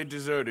finally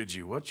deserted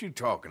you. What you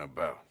talking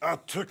about? I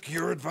took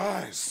your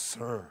advice,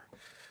 sir.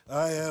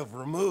 I have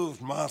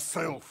removed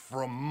myself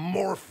from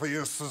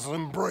Morpheus's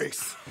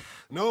embrace.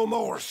 No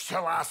more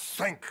shall I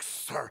sink,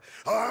 sir.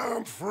 I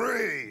am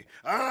free.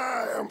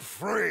 I am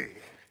free.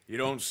 You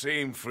don't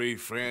seem free,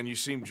 friend. You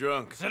seem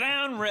drunk. Sit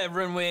down,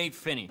 Reverend. We ain't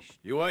finished.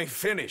 You ain't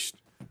finished.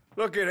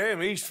 Look at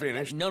him. He's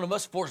finished. None of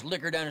us forced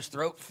liquor down his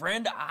throat.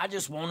 Friend, I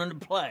just want him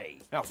to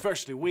play. Now,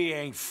 firstly, we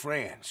ain't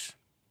friends.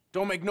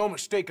 Don't make no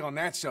mistake on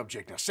that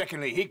subject. Now,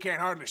 secondly, he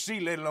can't hardly see,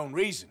 let alone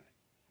reason.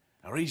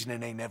 Now,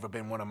 reasoning ain't never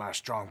been one of my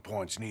strong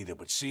points neither,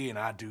 but seeing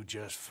I do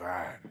just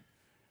fine.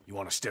 You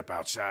want to step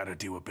outside or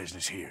deal with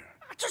business here?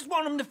 I just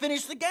want him to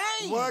finish the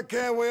game. Why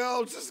can't we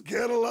all just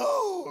get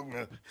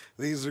along?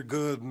 These are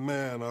good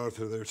men,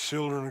 Arthur. They're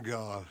children of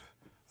God.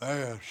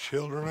 They're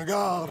children of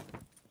God.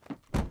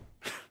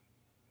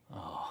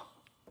 Oh.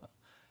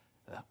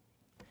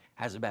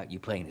 How's about you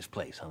playing his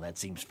place, huh? That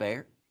seems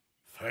fair?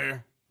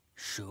 Fair?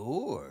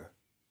 Sure.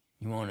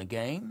 You want a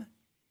game?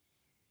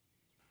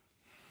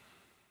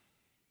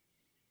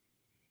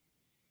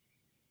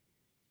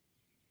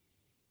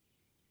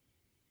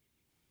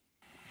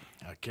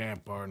 I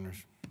can't,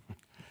 partners.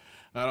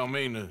 I don't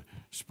mean to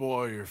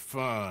spoil your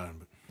fun,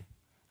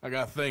 but I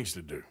got things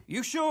to do.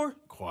 You sure?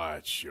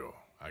 Quite sure.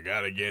 I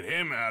gotta get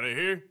him out of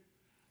here.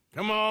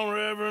 Come on,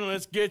 Reverend,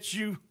 let's get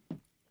you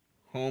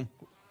home.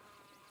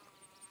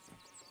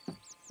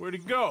 Where'd he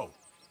go?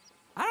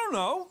 I don't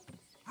know.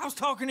 I was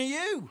talking to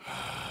you.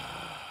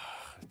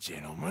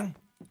 Gentlemen.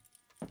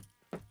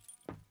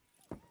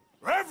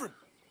 Reverend!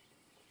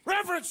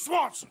 Reverend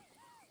Swanson!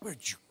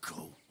 Where'd you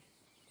go?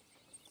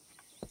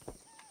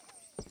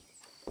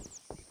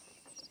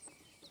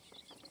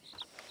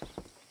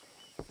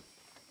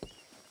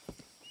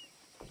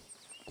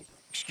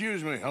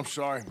 Excuse me, I'm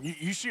sorry.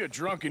 You see a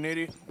drunken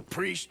idiot,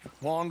 priest,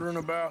 wandering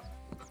about?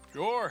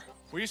 Sure,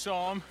 we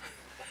saw him,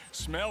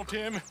 smelt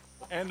him,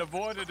 and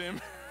avoided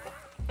him.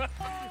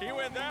 He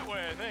went that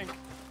way, I think.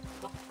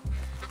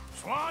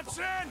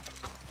 Swanson!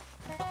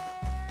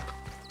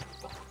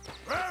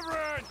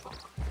 Reverend!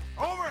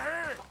 Over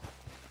here!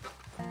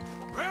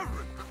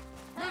 Reverend!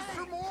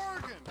 Mr.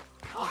 Morgan!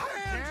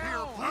 Hands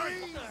here,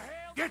 please!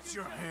 Get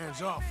your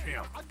hands off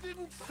him! I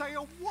didn't say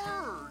a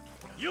word!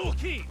 You'll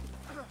keep.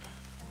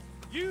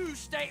 You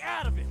stay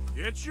out of it.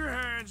 Get your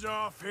hands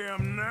off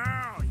him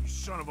now, you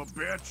son of a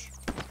bitch!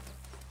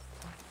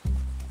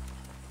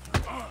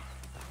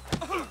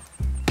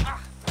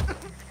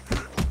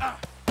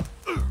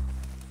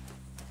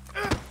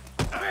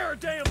 We're a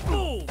damn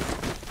fool.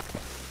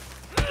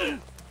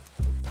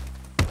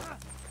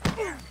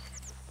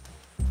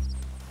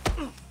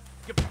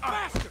 You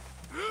bastard!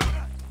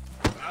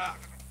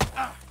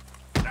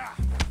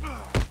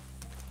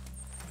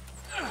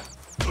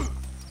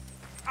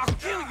 I'll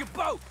kill you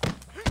both!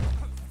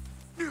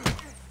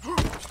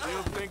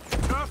 Still think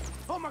you're tough?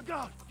 Oh my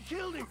God, you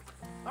killed him!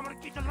 I'm gonna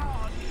get the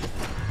law on you.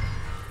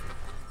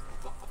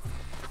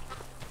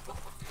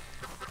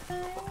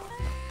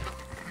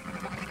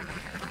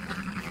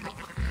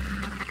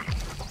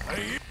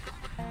 Hey, you!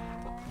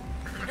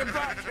 Get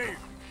back here!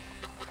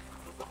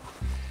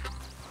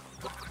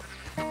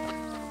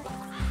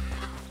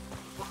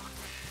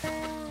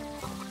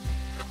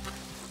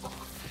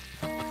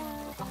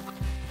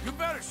 You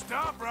better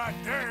stop right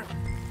there!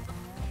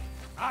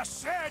 I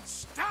said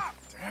stop,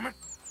 damn it!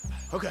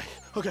 Okay,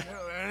 okay.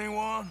 Tell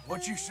anyone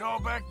what you saw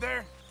back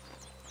there?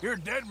 You're a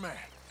dead man.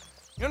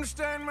 You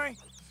understand me?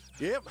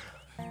 Yep.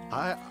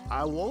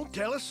 I won't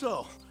tell a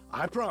soul.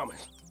 I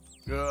promise.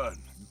 Good.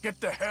 Get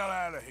the hell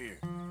out of here.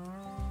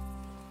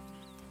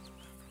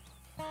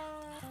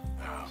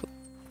 Now,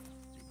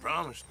 you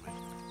promised me.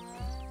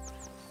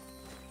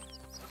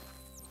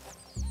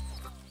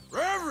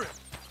 Reverend!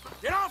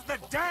 Get off the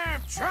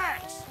damn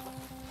tracks!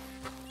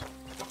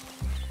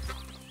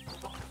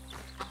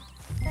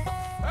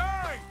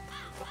 Hey!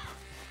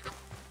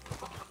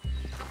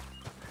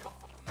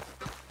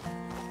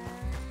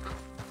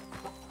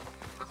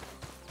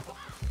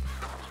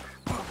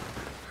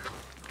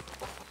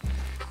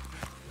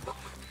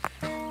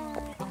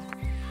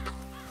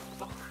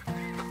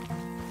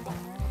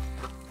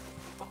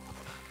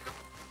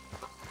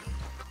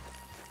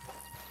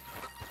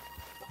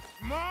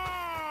 Come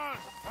on!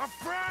 A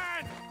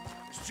friend!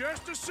 It's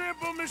just a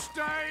simple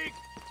mistake.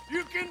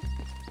 You can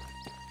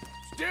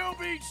still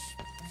be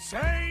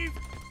saved.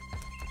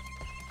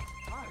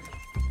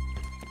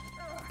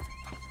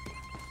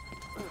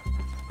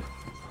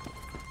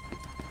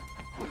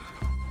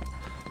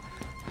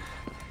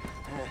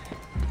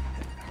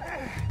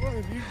 What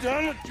have you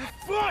done with your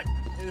foot?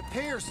 It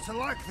appears to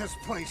like this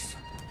place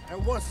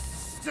and wants to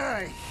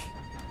stay.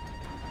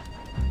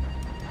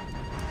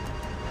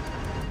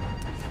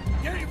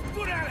 Get your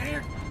foot out of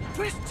here!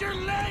 Twist your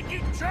leg,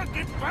 you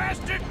drunken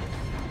bastard!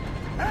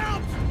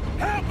 Help!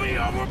 Help me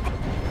over!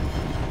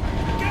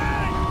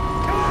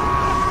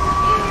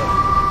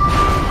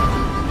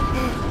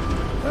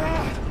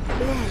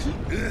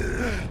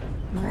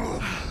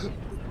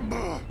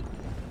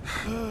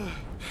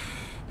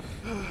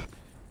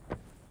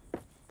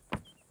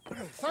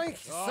 Thank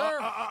you, sir.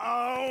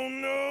 Oh,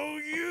 no,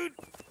 you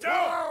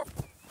don't!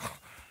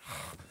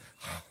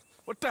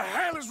 What the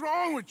hell is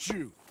wrong with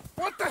you?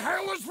 What the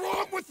hell is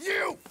wrong with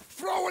you?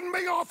 Throwing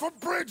me off a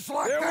bridge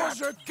like There that?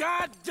 was a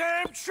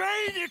goddamn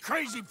train, you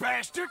crazy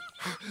bastard!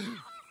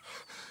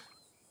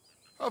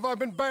 Have I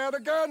been bad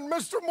again,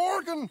 Mr.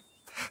 Morgan?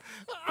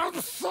 I'm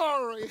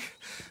sorry.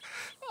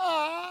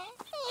 I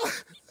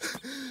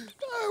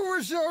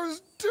wish I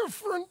was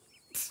different.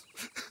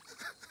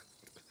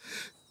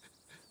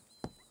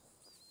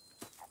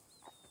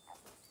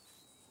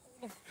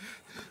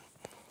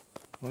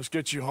 Let's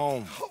get you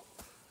home.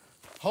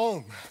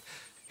 Home?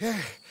 Yeah,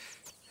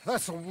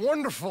 that's a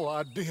wonderful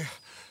idea.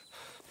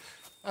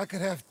 I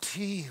could have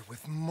tea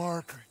with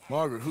Margaret.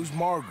 Margaret? Who's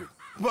Margaret?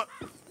 What?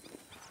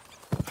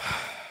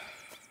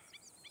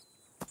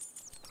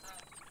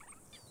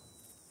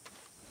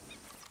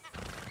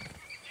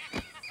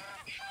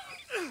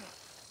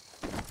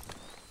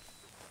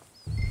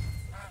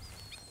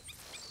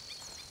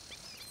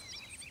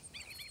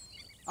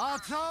 I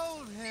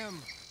told him.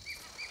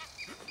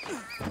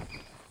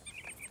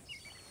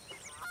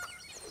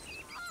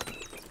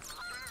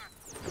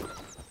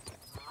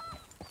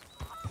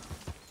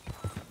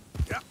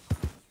 Yep.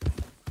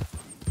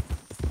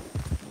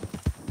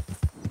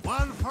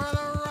 One for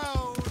the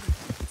road.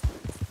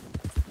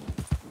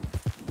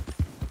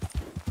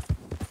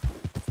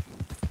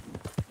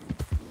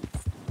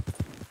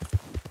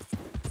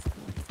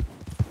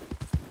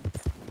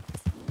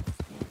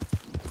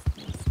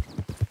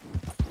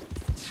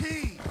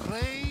 Tea,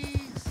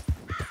 please.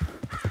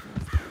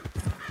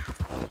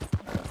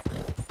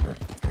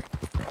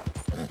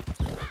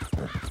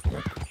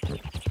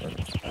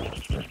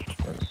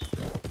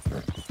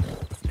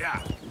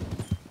 Yeah.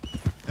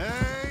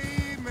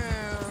 Amen.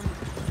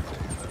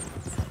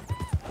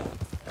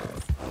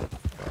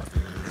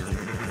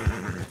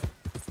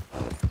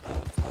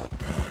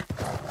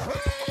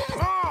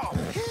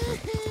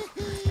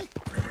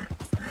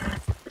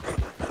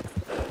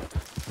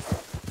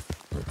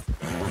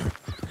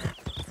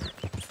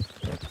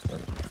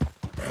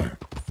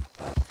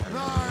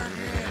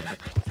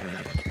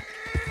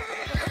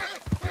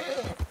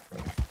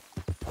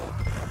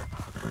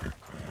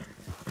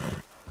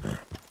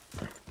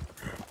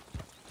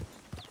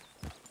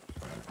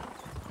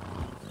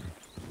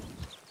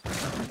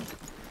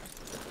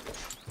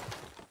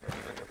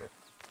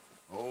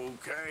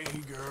 Okay,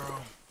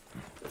 girl.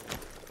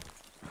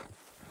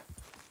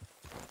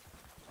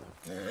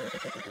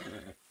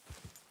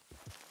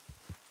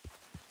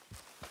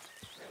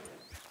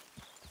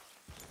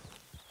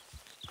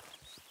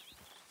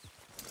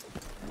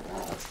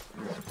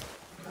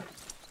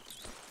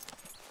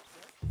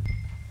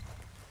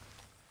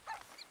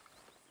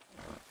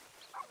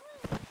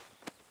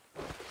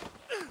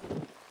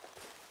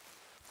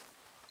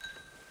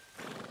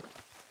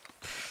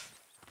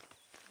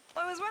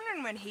 I was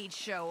wondering when he'd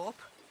show up.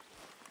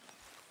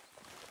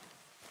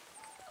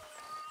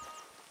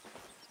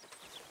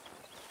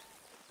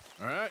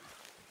 All right.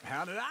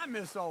 How did I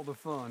miss all the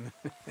fun?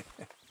 Okay,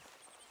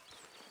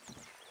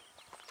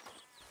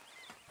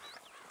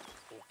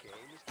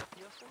 Mr.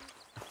 Pearson?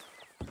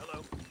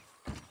 Hello.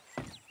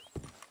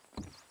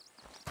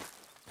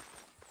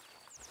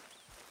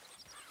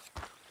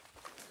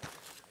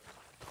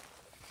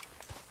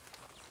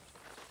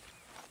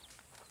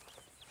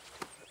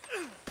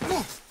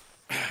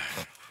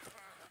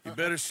 You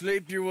better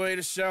sleep your way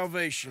to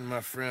salvation,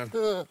 my friend.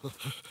 Oh,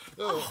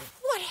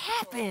 what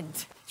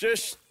happened?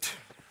 Just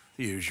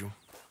the usual.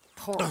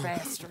 Poor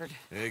bastard.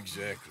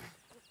 Exactly.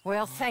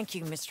 Well, thank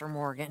you, Mr.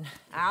 Morgan.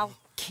 I'll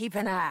keep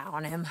an eye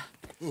on him.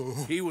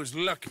 He was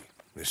lucky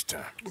this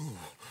time.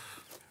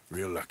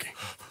 Real lucky.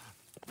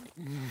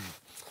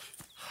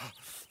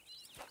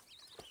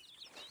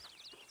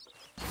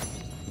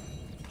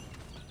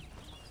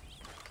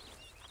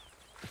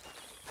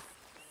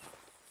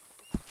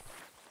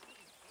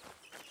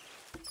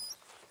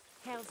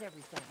 How's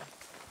everything?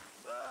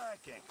 I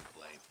can't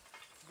complain.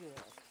 Good.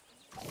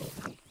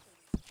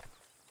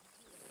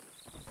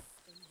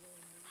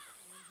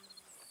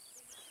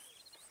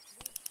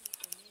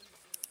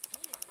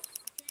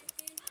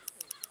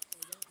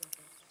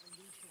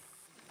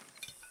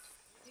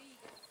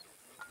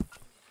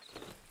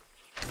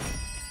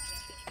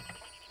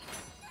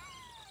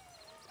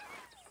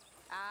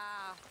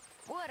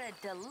 What a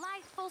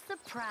delightful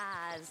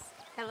surprise.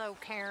 Hello,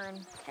 Karen.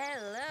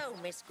 Hello,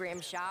 Miss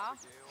Grimshaw.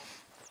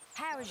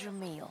 How was your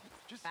meal?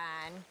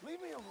 Fine.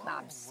 Leave me alone.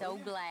 I'm so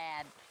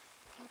glad.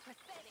 You're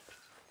pathetic.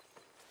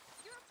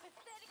 You're a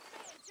pathetic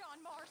man,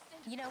 John Marston.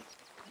 You know,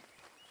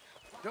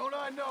 Don't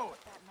I know it?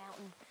 that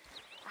mountain,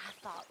 I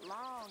thought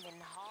long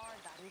and hard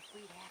about if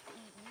we'd have to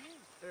eat you.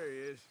 There he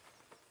is.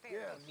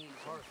 Very amusing.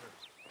 Arthur.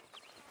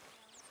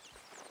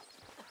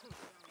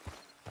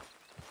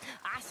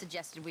 I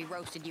suggested we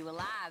roasted you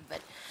alive,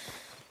 but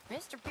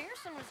Mr.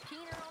 Pearson was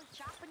keener on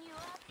chopping you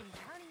up and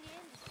turning you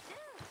into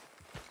stew.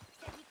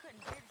 Said he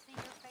couldn't bear to see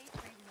your face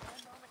for even 1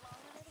 moment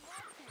longer than he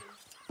had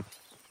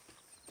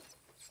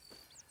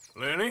to.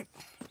 Lenny,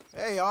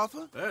 Hey,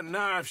 Arthur. that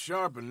knife's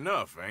sharp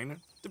enough, ain't it?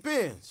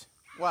 Depends.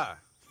 Why?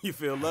 You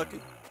feel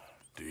lucky?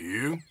 Do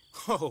you?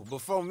 Oh,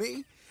 before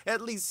me,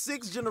 at least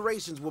 6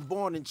 generations were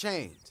born in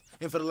chains.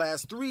 And for the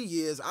last 3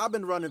 years, I've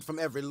been running from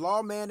every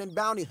lawman and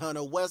bounty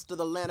hunter west of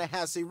the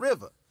Lennnnnneeeehhh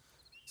River.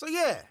 So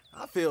yeah,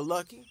 I feel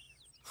lucky.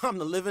 I'm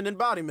the living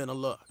embodiment of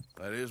luck.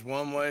 That is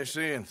one way of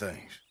seeing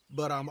things.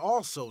 But I'm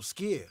also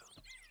skilled.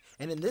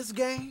 And in this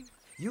game,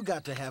 you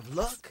got to have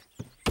luck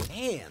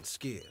and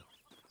skill.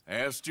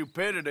 And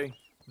stupidity.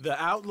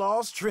 The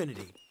Outlaw's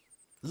Trinity.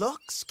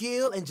 Luck,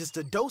 skill, and just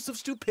a dose of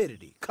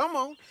stupidity. Come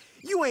on.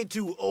 You ain't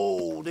too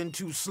old and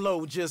too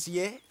slow just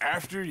yet.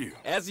 After you.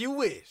 As you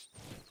wish.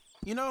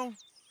 You know,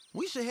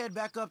 we should head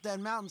back up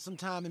that mountain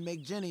sometime and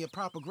make Jenny a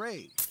proper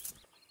grave.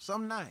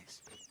 Something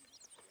nice.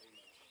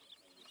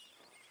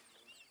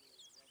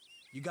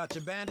 You got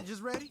your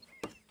bandages ready?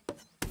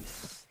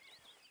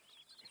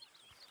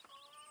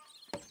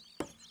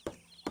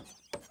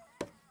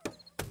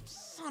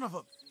 Son of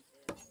a...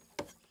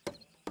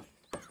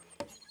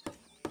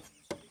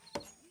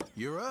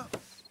 You're up.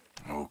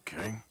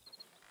 Okay.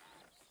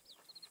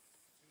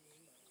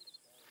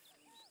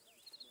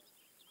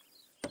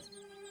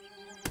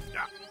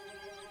 Yeah.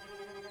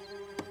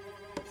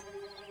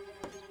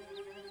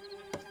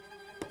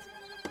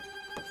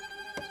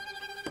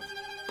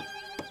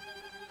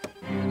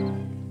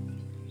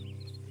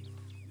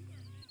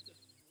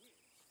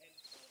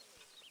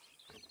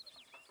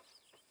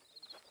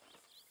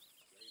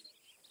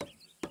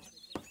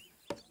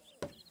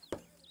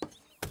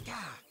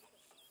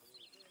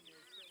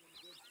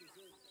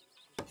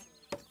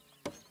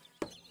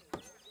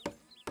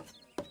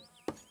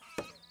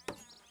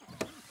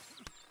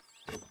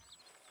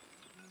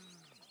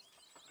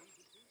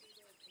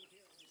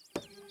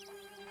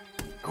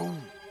 Oh.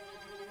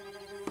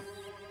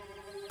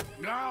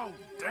 No,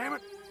 damn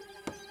it.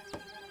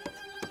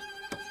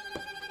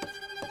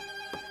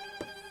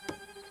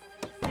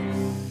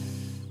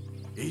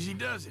 Easy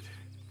does it.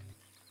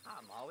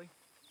 Hi, Molly.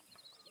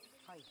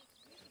 Hi.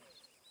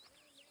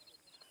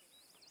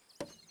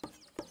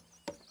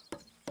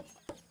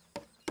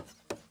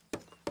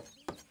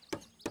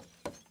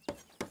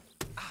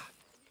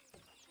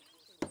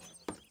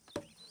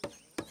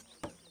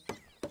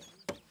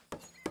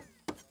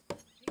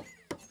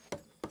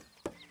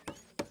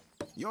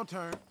 Your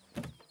turn.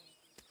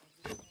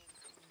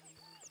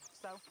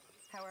 So,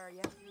 how are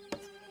you?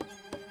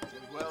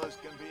 As well as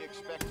can be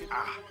expected. All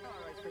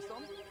right for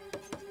some.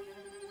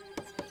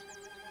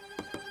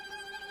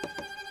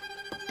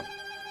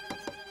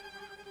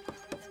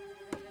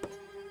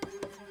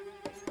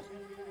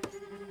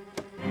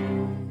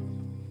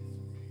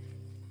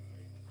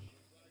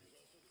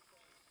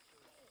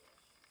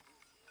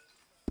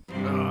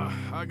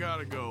 I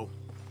gotta go.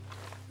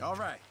 All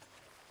right.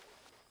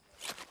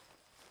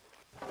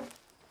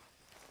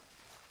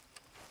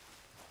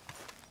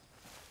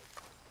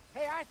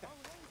 Hey, Arthur.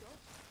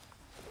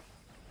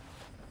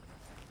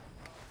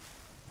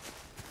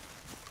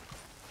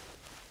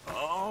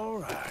 All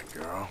right,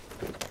 girl.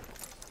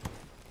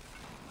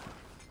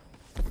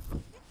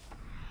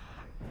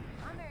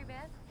 Hi, Mary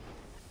Beth.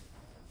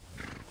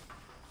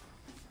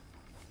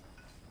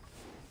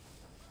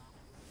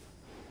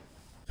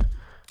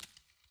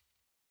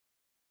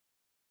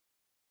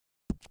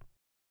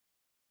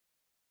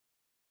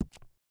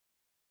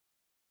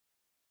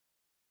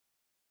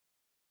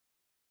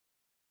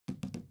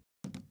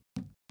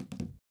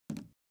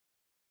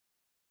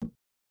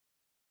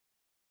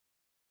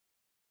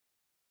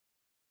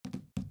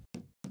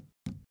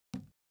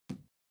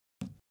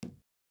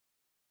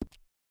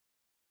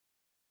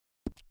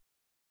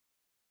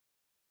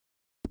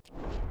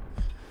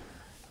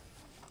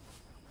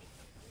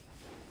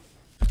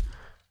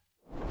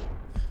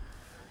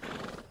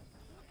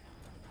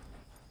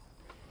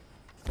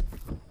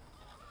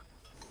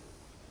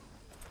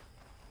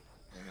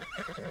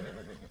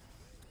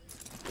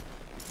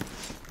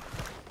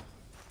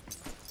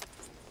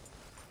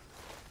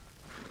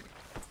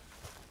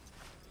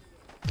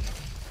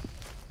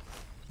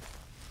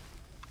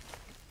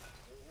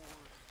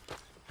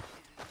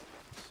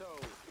 So,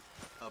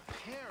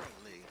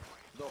 apparently,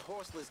 the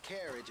horseless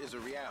carriage is a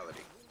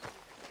reality.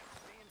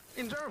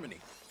 In Germany.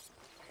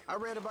 I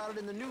read about it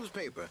in the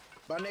newspaper.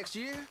 By next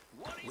year,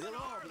 we'll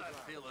all be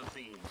the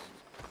Philippines.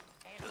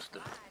 Just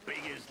the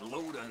biggest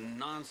load of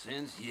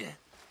nonsense yet.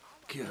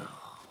 God.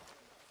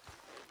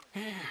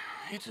 Yeah,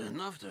 it's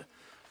enough to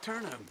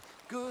turn a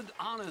good,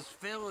 honest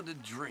fella to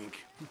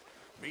drink.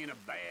 Being a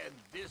bad,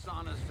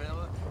 dishonest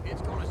fella,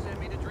 it's gonna send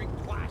me to drink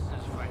twice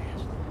as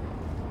fast.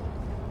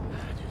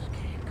 I just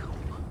can't cope.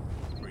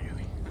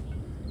 Really.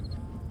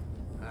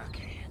 I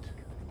can't.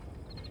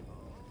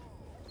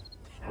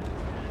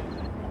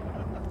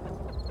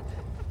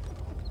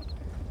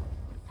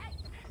 Hey,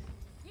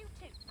 you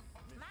two,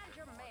 mind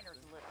your manners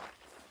a little.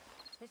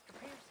 Mr.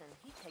 Pearson,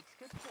 he takes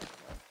good care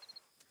of us.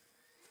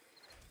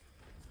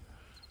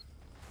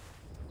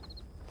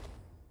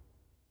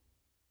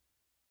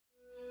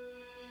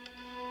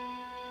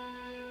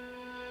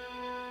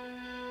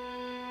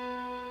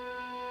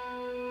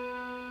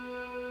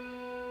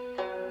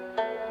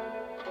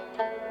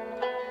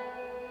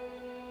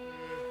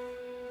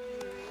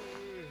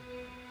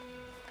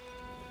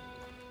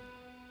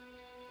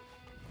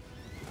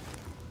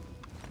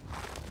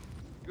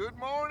 Good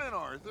morning,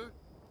 Arthur.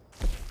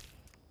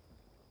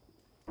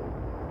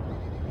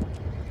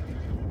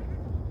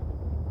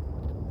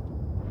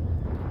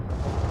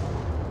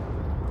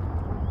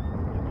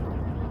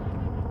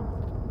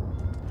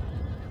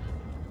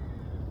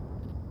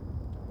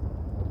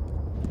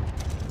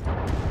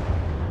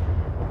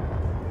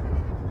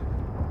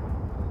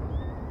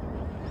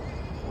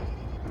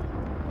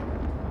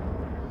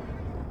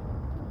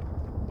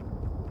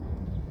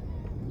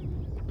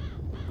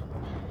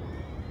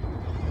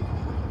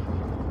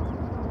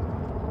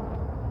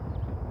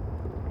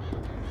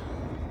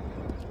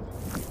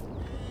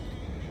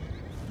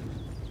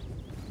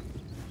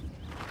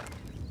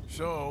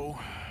 So,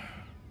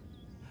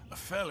 a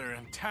feller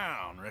in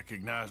town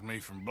recognized me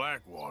from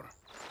Blackwater.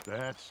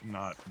 That's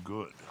not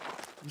good.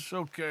 It's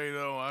okay,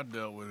 though. I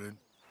dealt with it.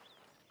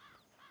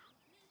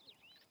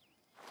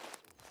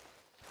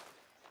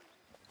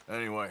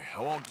 Anyway, I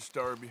won't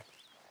disturb you.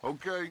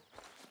 Okay.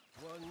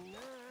 One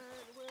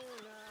night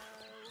when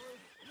I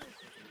was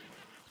 50,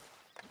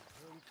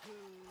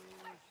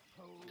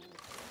 from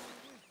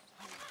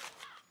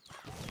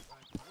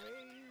like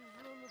waves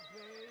on the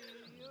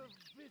Bay of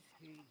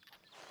Biscay,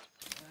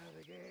 I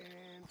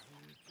began to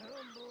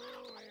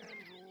tumble and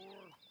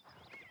roar.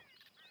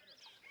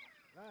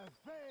 My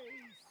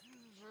face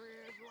is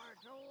red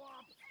like a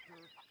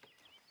lobster.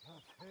 I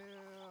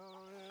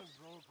fell and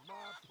broke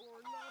my poor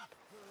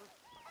lobster.